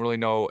yeah, I don't really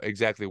know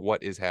exactly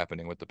what is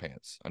happening with the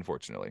pants,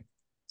 unfortunately.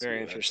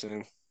 Very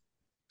interesting.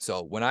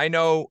 So when I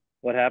know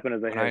what happened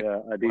is I had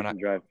a decent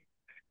drive.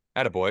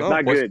 Attaboy.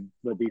 Not good,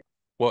 but decent.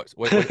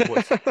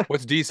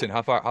 What's decent?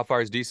 How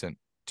far is decent?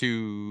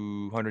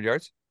 200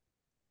 yards?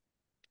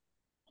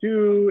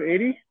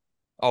 280.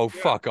 Oh,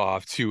 fuck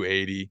off.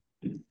 280.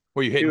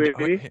 Were you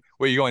hitting?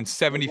 Were you going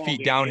 70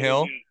 feet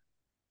downhill?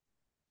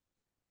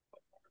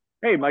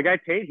 Hey, my guy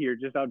Tate here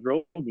just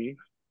outdrove me.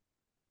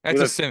 That's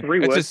a sim. Three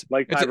wood,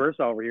 like Ty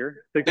Versa over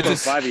here.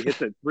 6.5. He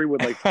hits it 3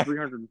 wood like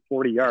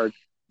 340 yards.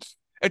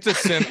 It's a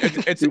sim.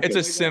 It's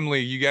a simile.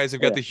 You guys have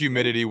got the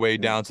humidity way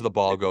down, so the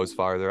ball goes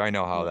farther. I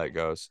know how that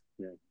goes.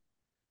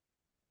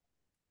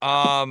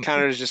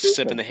 Connor's just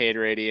sipping the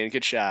Haterade, Ian.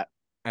 Good shot.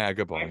 Yeah,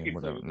 good ball.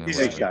 Whatever.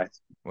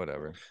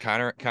 Whatever.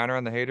 Connor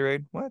on the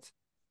Haterade. What?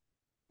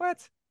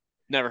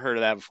 Never heard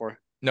of that before.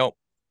 Nope.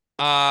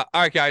 All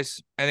right,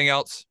 guys. Anything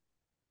else?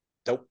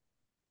 Nope.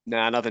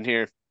 Nah, nothing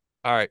here.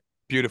 All right.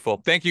 Beautiful.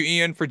 Thank you,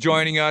 Ian, for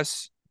joining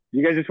us.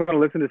 You guys just want to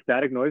listen to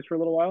static noise for a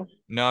little while?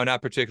 No,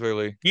 not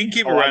particularly. You can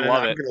keep it running.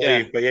 I love it.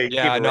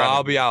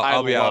 I'll be out.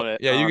 I'll be out.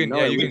 It. Yeah, you can.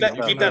 You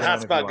can keep that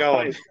hotspot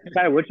going.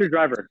 Ty, what's your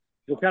driver?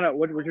 What's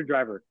your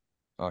driver?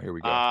 Oh, here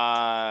we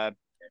go.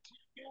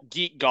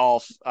 Geek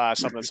Golf,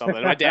 something.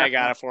 My dad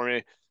got it for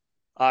me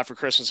for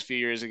Christmas a few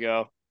years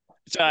ago.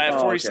 It's a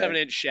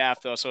 47-inch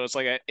shaft, though, so it's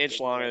like an inch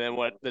longer than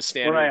what the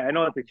standard. Right, I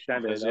know it's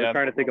extended. I was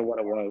trying to think of what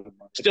it was.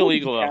 Still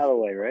legal, though.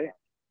 Callaway, right?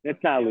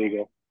 It's not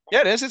legal.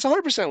 Yeah, it is. It's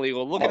 100%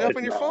 legal. Look it up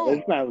on your phone.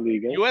 It's not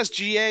legal.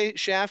 USGA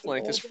shaft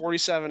length is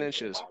 47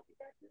 inches.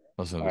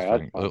 Listen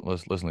to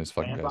these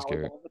fucking guys,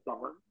 Garrett.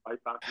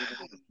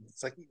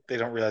 It's like they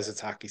don't realize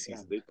it's hockey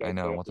season. I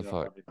know. What the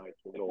fuck?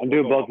 I'm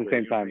doing both at the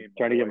same time.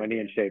 Trying to get my knee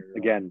in shape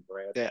again.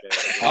 Yeah.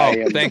 Oh,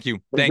 thank you.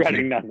 Thank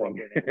you.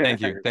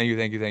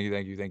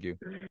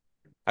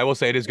 I will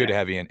say it is good to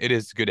have Ian. It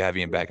is good to have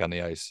Ian back on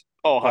the ice.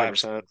 Oh,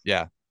 100%.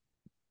 Yeah.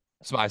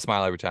 I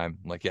smile every time.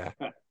 I'm like, yeah.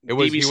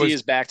 BBC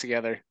is back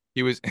together.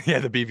 He was, yeah,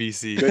 the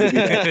BBC.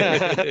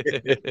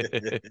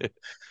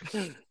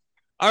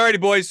 All righty,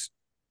 boys.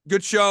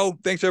 Good show.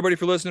 Thanks everybody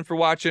for listening, for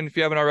watching. If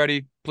you haven't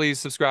already, please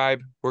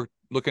subscribe. We're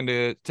looking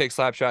to take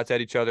slap shots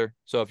at each other.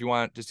 So if you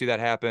want to see that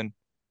happen,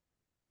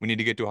 we need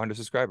to get to 100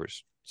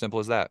 subscribers. Simple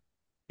as that.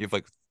 You have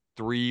like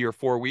 3 or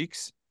 4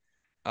 weeks.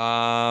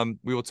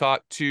 We will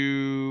talk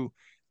to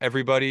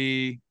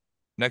everybody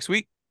next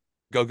week.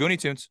 Go Goonie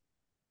Tunes.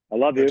 I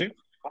love you.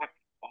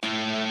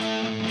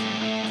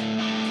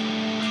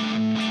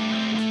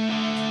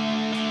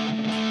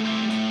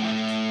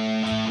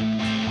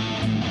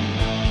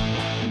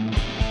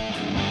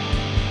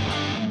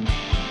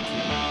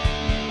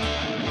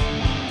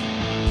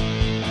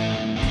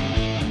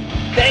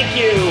 Thank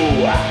you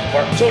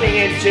for tuning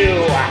into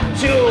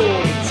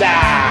Toons.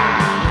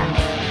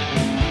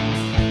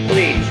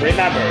 Please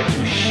remember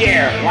to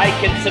share,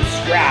 like, and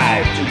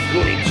subscribe to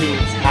Goonie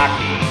Tunes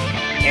Hockey.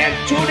 And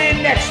tune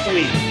in next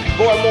week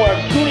for more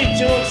Goonie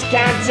Tunes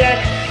content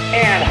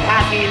and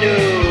hockey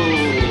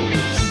news.